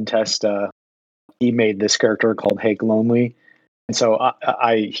boss Len Testa, he made this character called Hake Lonely. And so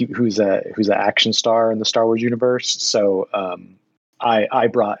who's an action star in the Star Wars universe. So I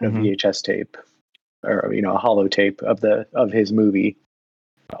brought a VHS tape, or a holo tape of his movie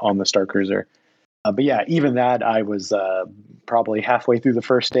on the Starcruiser. But yeah, even that, I was probably halfway through the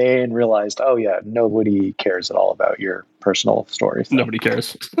first day and realized, oh yeah, nobody cares at all about your personal story. So. Nobody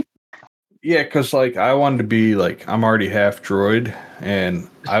cares. Yeah, because like I wanted to be like, I'm already half droid, and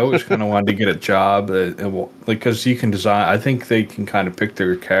I always kind of wanted to get a job because you can design. I think they can kind of pick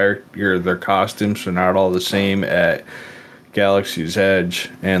their character, their costumes are not all the same at Galaxy's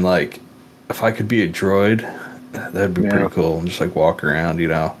Edge, and like if I could be a droid, that'd be pretty cool, and just like walk around,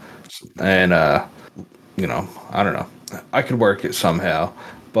 and I don't know, I could work it somehow,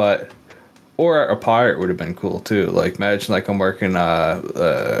 or a pirate would have been cool too. Like imagine like I'm working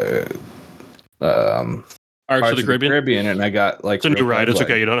Pirates of the Caribbean, and I got like it's a new ride. It's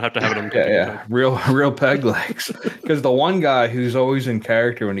okay. You don't have to have it on. Yeah, real peg legs. Because the one guy who's always in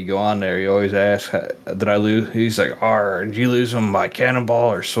character when you go on there, he always asks, "Did I lose?" He's like, did you lose them by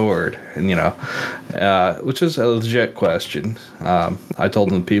cannonball or sword?" And which is a legit question. I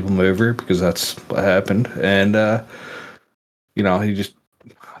told him the people mover because that's what happened, and he just.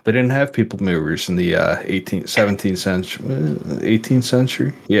 They didn't have people movers in the 17th century. 18th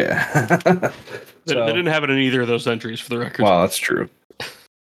century? Yeah. They didn't have it in either of those centuries, for the record. Well, that's true.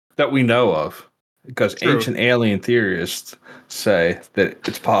 That we know of. Because ancient alien theorists say that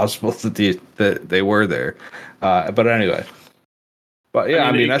it's possible that they were there. But anyway. But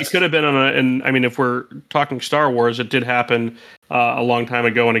yeah, it could have been if we're talking Star Wars, it did happen a long time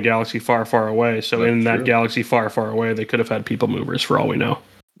ago in a galaxy far, far away. So that's in that galaxy far, far away, they could have had people movers for all we know.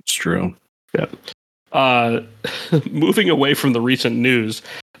 It's true. Yeah. Moving away from the recent news,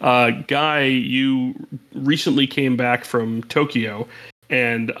 Guy, you recently came back from Tokyo,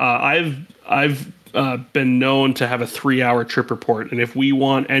 and I've been known to have a 3-hour trip report. And if we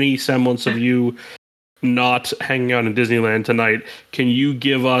want any semblance of you not hanging out in Disneyland tonight, can you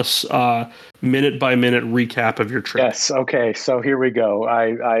give us minute by minute recap of your trip? Yes. Okay. So here we go.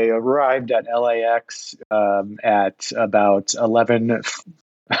 I arrived at LAX at about 11.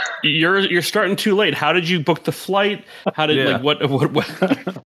 You're starting too late. How did you book the flight? How did what?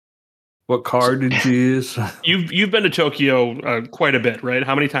 What car did you use? You've been to Tokyo quite a bit, right?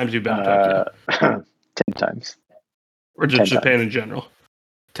 How many times have you been to Tokyo? 10 times. Or just Japan in general?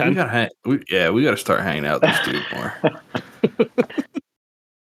 10? We got to start hanging out with this dude more.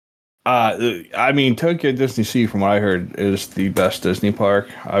 Tokyo Disney Sea, from what I heard, is the best Disney park.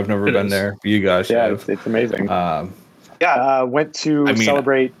 I've never been there. You guys have. It's amazing. Went to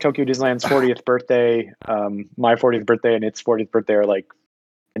celebrate Tokyo Disneyland's 40th birthday. My 40th birthday and its 40th birthday are like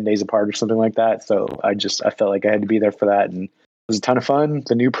 10 days apart or something like that. So I felt like I had to be there for that, and it was a ton of fun.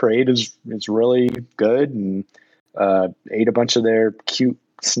 The new parade is really good, and ate a bunch of their cute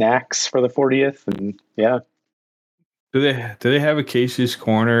snacks for the 40th, and yeah. Do they have a Casey's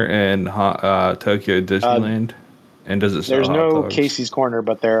Corner in Tokyo Disneyland? And does it sell There's no dogs? Casey's Corner,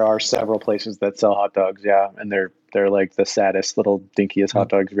 but there are several places that sell hot dogs, yeah, and they're like the saddest little dinkiest hot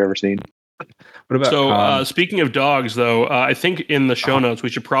dogs you've ever seen. What about speaking of dogs, though, I think in the show notes we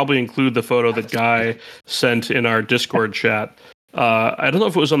should probably include the photo that Guy sent in our Discord chat. I don't know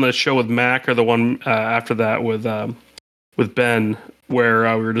if it was on the show with Mac or the one after that with Ben,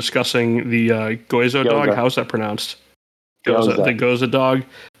 where we were discussing the Goizo dog. How's that pronounced? Goza. The Goza dog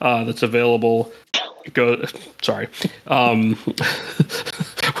that's available. Sorry. Why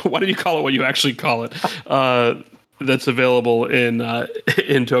do you call it what you actually call it? That's available in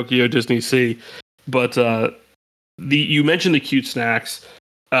Tokyo Disney Sea. But you mentioned the cute snacks.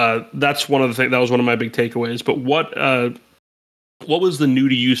 That's one of the things. That was one of my big takeaways. But what was the new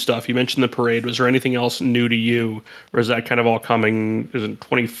to you stuff? You mentioned the parade. Was there anything else new to you, or is that kind of all coming? Is it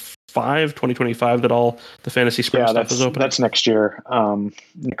 2025 that all the Fantasy Spring stuff is open? That's next year,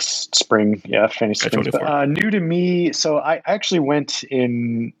 next spring. Yeah, Fantasy Spring. New to me. So I actually went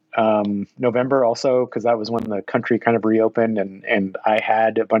in November also, because that was when the country kind of reopened, and I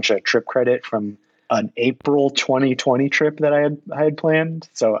had a bunch of trip credit from an April 2020 trip that I had planned.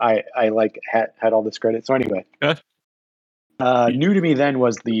 So I had all this credit. So anyway. Good. New to me then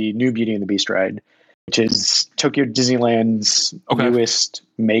was the new Beauty and the Beast ride, which is Tokyo Disneyland's newest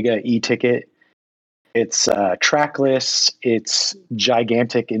mega e-ticket. It's trackless. It's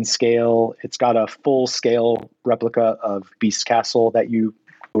gigantic in scale. It's got a full scale replica of Beast Castle that you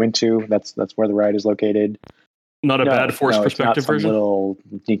go into. That's where the ride is located. Not a bad force perspective version. Little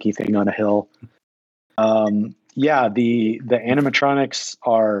dinky thing on a hill. The animatronics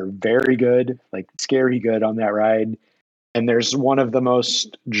are very good, like scary good on that ride. And there's one of the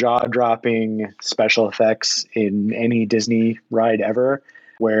most jaw-dropping special effects in any Disney ride ever,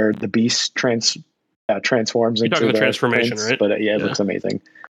 where the Beast transforms into the transformation, prince, right? But it looks amazing.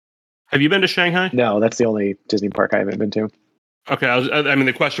 Have you been to Shanghai? No, that's the only Disney park I haven't been to. Okay,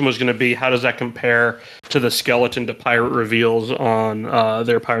 the question was going to be, how does that compare to the skeleton to pirate reveals on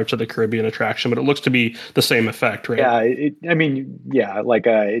their Pirates of the Caribbean attraction? But it looks to be the same effect, right? Yeah,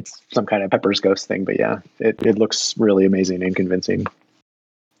 it's some kind of Pepper's Ghost thing, but yeah, it looks really amazing and convincing.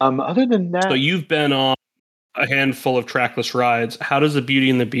 Other than that, so you've been on a handful of trackless rides. How does the Beauty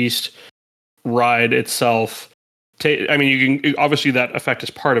and the Beast ride itself? You can obviously that effect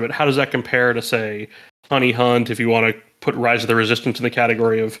is part of it. How does that compare to, say, Honey Hunt, if you want to put Rise of the Resistance in the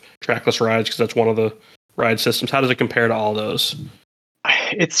category of trackless rides, because that's one of the ride systems? How does it compare to all those?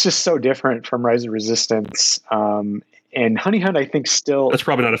 It's just so different from Rise of Resistance. And Honey Hunt, I think that's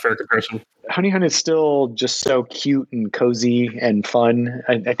probably not a fair comparison. Honey Hunt is still just so cute and cozy and fun.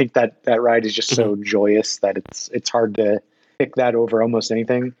 I think that ride is just so joyous that it's hard to pick that over almost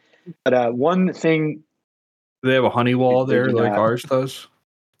anything. But one thing, they have a honey wall there like ours does,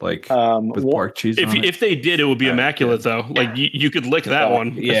 like with park cheese. If they did, it would be immaculate though. Like you could lick that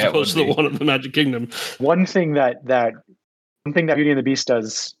one as opposed to the one of the Magic Kingdom. One thing that Beauty and the Beast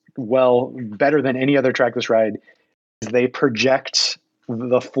does well, better than any other trackless ride, is they project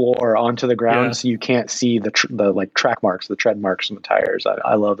the floor onto the ground, so you can't see the like track marks, the tread marks on the tires.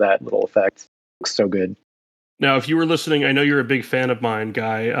 I love that little effect. It looks so good. Now, if you were listening, I know you're a big fan of mine,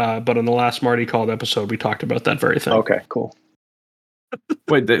 Guy, but on the last Marty Called episode, we talked about that very thing. Okay, cool.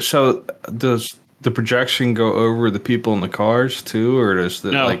 Wait, so does the projection go over the people in the cars too, or does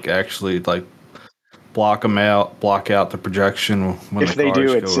it like actually like block out the projection when if the cars they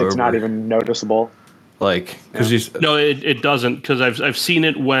do, it's not even noticeable. Like, because no, it doesn't, because I've seen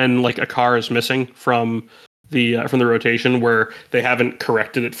it when like a car is missing from the rotation where they haven't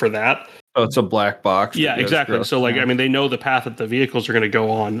corrected it for that. Oh, it's a black box. Yeah, exactly. So like, I mean, they know the path that the vehicles are going to go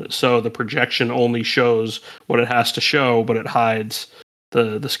on, so the projection only shows what it has to show, but it hides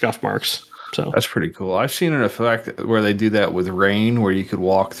the scuff marks. So that's pretty cool. I've seen an effect where they do that with rain, where you could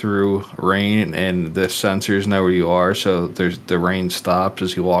walk through rain and the sensors know where you are, so the rain stops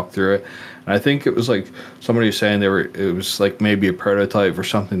as you walk through it. And I think it was like somebody was saying it was like maybe a prototype for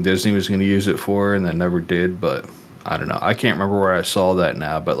something Disney was going to use it for, and that never did. But I don't know. I can't remember where I saw that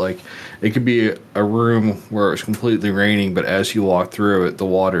now. But like, it could be a room where it was completely raining, but as you walked through it, the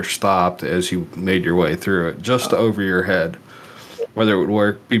water stopped as you made your way through it, just over your head. Whether it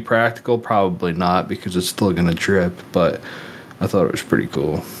would be practical, probably not, because it's still going to drip. But I thought it was pretty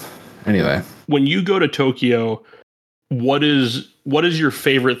cool. Anyway, when you go to Tokyo, what is your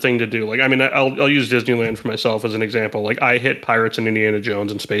favorite thing to do? Like, I mean, I'll use Disneyland for myself as an example. Like, I hit Pirates and Indiana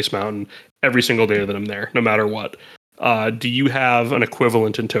Jones and Space Mountain every single day that I'm there, no matter what. Do you have an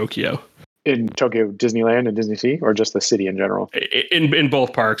equivalent in Tokyo? In Tokyo, Disneyland and Disney Sea, or just the city in general? In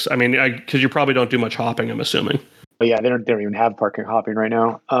both parks. I mean, because you probably don't do much hopping, I'm assuming. But yeah, they don't even have parking hopping right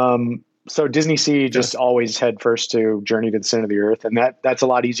now. So Disney Sea just always head first to Journey to the Center of the Earth, and that's a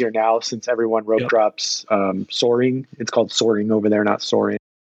lot easier now since everyone rope drops soaring. It's called soaring over there, not soaring.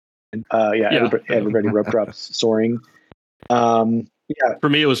 Everybody rope drops soaring. For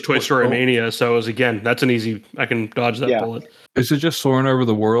me, it was Toy Story Mania, so it was, again, that's an easy. I can dodge that bullet. Is it just Soaring Over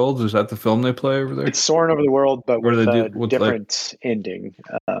the World? Is that the film they play over there? It's Soaring Over the World, but with a different ending.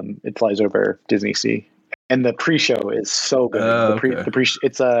 It flies over Disney Sea. And the pre-show is so good.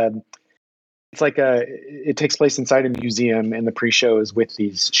 It takes place inside a museum, and the pre-show is with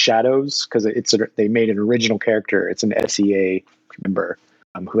these shadows because they made an original character. It's an SEA member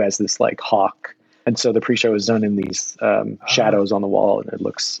who has this like hawk, and so the pre-show is done in these shadows on the wall, and it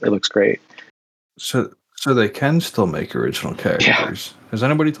looks great. So they can still make original characters. Yeah. Has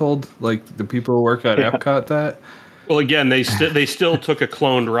anybody told like the people who work at Epcot that? Well, again, they still took a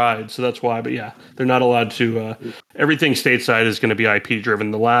cloned ride, so that's why. But yeah, they're not allowed to. Everything stateside is going to be IP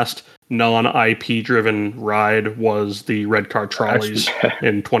driven. The last non-IP driven ride was the red car trolleys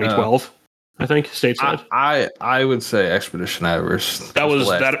in 2012. I think stateside. I would say Expedition Everest. That was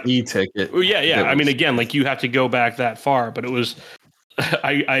that e-ticket. Yeah. I mean, again, like you have to go back that far, but it was.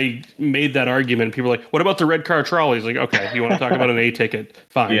 I made that argument. People were like, "What about the red car trolleys?" Like, okay, you want to talk about an A ticket?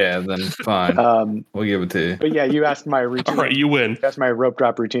 Fine. Yeah, then fine. We'll give it to you. But yeah, you asked my routine. All right, you win. That's my rope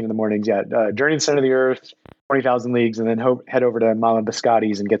drop routine in the mornings. Yeah, Journey to the Center of the Earth, 20,000 Leagues, and then head over to Mama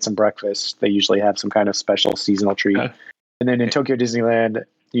Biscotti's and get some breakfast. They usually have some kind of special seasonal treat. And then in Tokyo Disneyland,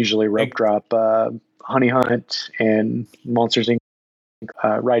 usually rope drop Honey Hunt and Monsters Inc.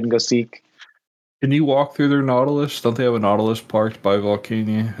 Ride and Go Seek. Can you walk through their Nautilus? Don't they have a Nautilus parked by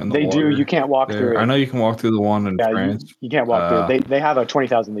Volcania? They do. You can't walk through it. I know you can walk through the one in France. You can't walk through it. They have a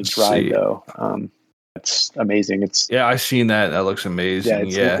 20,000 Leagues ride, though. That's amazing. I've seen that. That looks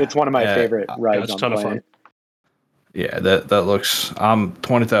amazing. It's one of my favorite rides on the planet. Of fun. Yeah, that looks...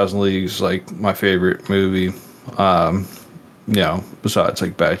 20,000 Leagues, like, my favorite movie, besides,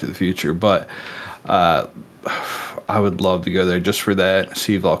 like, Back to the Future. But... I would love to go there just for that.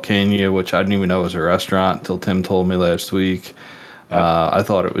 See Volcania, which I didn't even know was a restaurant until Tim told me last week. I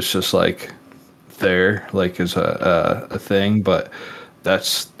thought it was just like there, like as a thing, but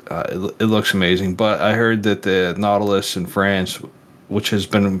that's it looks amazing. But I heard that the Nautilus in France, which has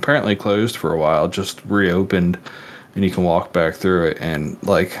been apparently closed for a while, just reopened, and you can walk back through it. And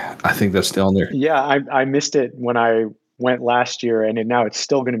like I think that's still there. Yeah, I missed it when I went last year, and now it's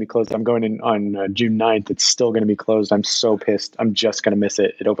still going to be closed. I'm going in on June 9th. It's still going to be closed. I'm so pissed. I'm just going to miss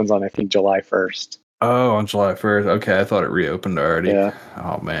it. It opens on, I think, July 1st. Oh, on July 1st. Okay, I thought it reopened already. Yeah.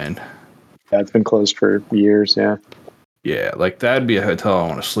 Oh, man. Yeah, it's been closed for years, yeah. Yeah, like that'd be a hotel I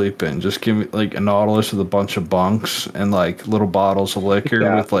want to sleep in. Just give me like a Nautilus with a bunch of bunks and like little bottles of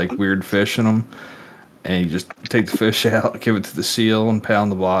liquor with like weird fish in them. And you just take the fish out, give it to the seal, and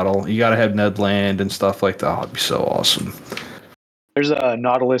pound the bottle. You got to have Ned Land and stuff like that. Oh, it'd be so awesome. There's a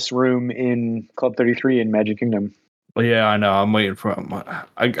Nautilus room in Club 33 in Magic Kingdom. Well, yeah, I know. I'm waiting for him.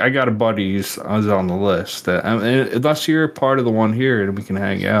 I got a buddy who's on the list. Unless you're part of the one here and we can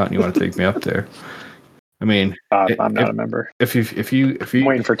hang out and you want to take me up there. I mean, I'm not a member. If you I'm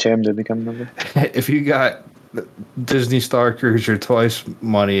waiting for Tim to become a member. If you got Disney Starcruiser twice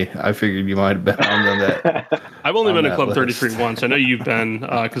money, I figured you might have been on that. I've only been to Club 33 once. I know you've been,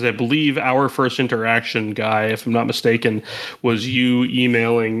 because I believe our first interaction, Guy, if I'm not mistaken, was you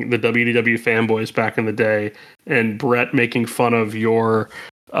emailing the WDW fanboys back in the day, and Brett making fun of your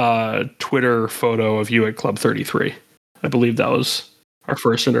Twitter photo of you at Club 33. I believe that was our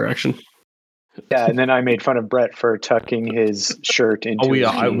first interaction. Yeah, and then I made fun of Brett for tucking his shirt into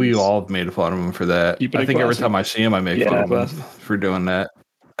his jeans. We all made fun of him for that. I think every time I see him, I make fun of him for doing that.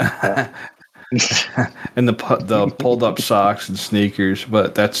 Yeah. And the pulled up socks and sneakers,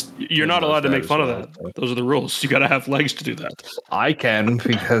 but you're not allowed to make fun of that. Those are the rules. You got to have legs to do that. I can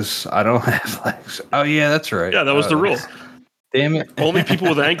because I don't have legs. Oh yeah, that's right. Yeah, that was the rule. Damn it! Only people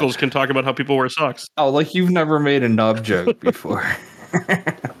with ankles can talk about how people wear socks. Oh, like you've never made a nub joke before.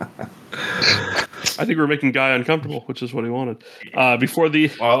 I think we're making Guy uncomfortable, which is what he wanted. Well,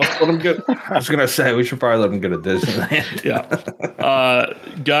 let him get. I was gonna say we should probably let him go to Disneyland. Yeah,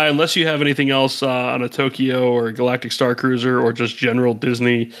 Guy, unless you have anything else on a Tokyo or Galactic Starcruiser or just general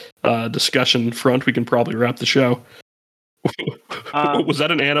Disney discussion front, we can probably wrap the show. Was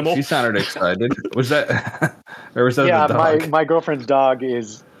that an animal? She sounded excited. Was that? Or was that? Yeah, the dog? my girlfriend's dog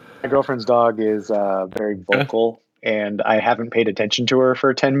is very vocal. And I haven't paid attention to her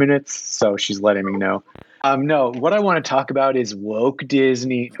for 10 minutes, so she's letting me know. No, what I want to talk about is woke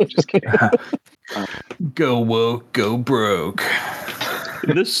Disney. No, just kidding. Go woke, go broke.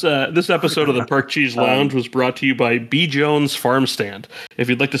 This episode of the Park Cheese Lounge was brought to you by B. Jones Farm Stand. If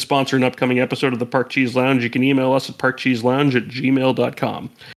you'd like to sponsor an upcoming episode of the Park Cheese Lounge, you can email us at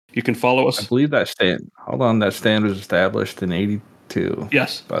parkcheeselounge@gmail.com. You can follow us. I believe that stand. Hold on, that stand was established in 82.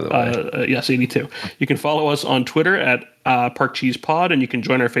 Yes, by the way. Yes, 82. You can follow us on Twitter at Park Cheese Pod, and you can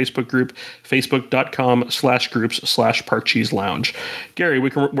join our Facebook group, facebook.com/groups/Park Cheese Lounge. Gary, where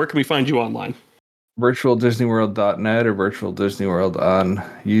can we find you online? virtualdisneyworld.net or Virtual Disney World on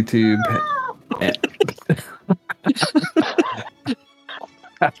YouTube.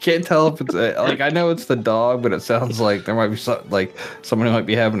 I can't tell if it's I know it's the dog, but it sounds like there might be somebody might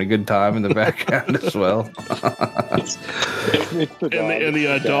be having a good time in the background as well. It's the dog. And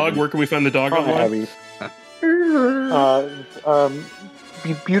the dog. Where can we find the dog online?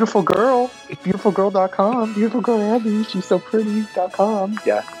 Beautiful girl, beautifulgirl.com, beautiful girl Abby. She's so pretty.com.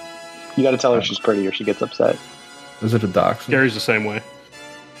 Yeah, you got to tell her she's pretty or she gets upset. Is it a dachshund? Gary's the same way.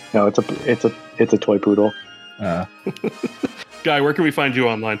 No, it's a toy poodle. Guy, where can we find you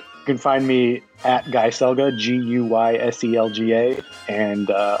online? You can find me at Guy Selga, GUYSELGA,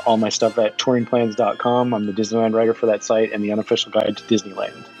 and all my stuff at touringplans.com. I'm the Disneyland writer for that site and the unofficial guide to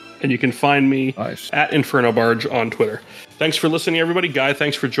Disneyland. And you can find me at Inferno Barge on Twitter. Thanks for listening, everybody. Guy,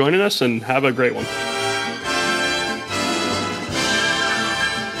 thanks for joining us, and have a great one.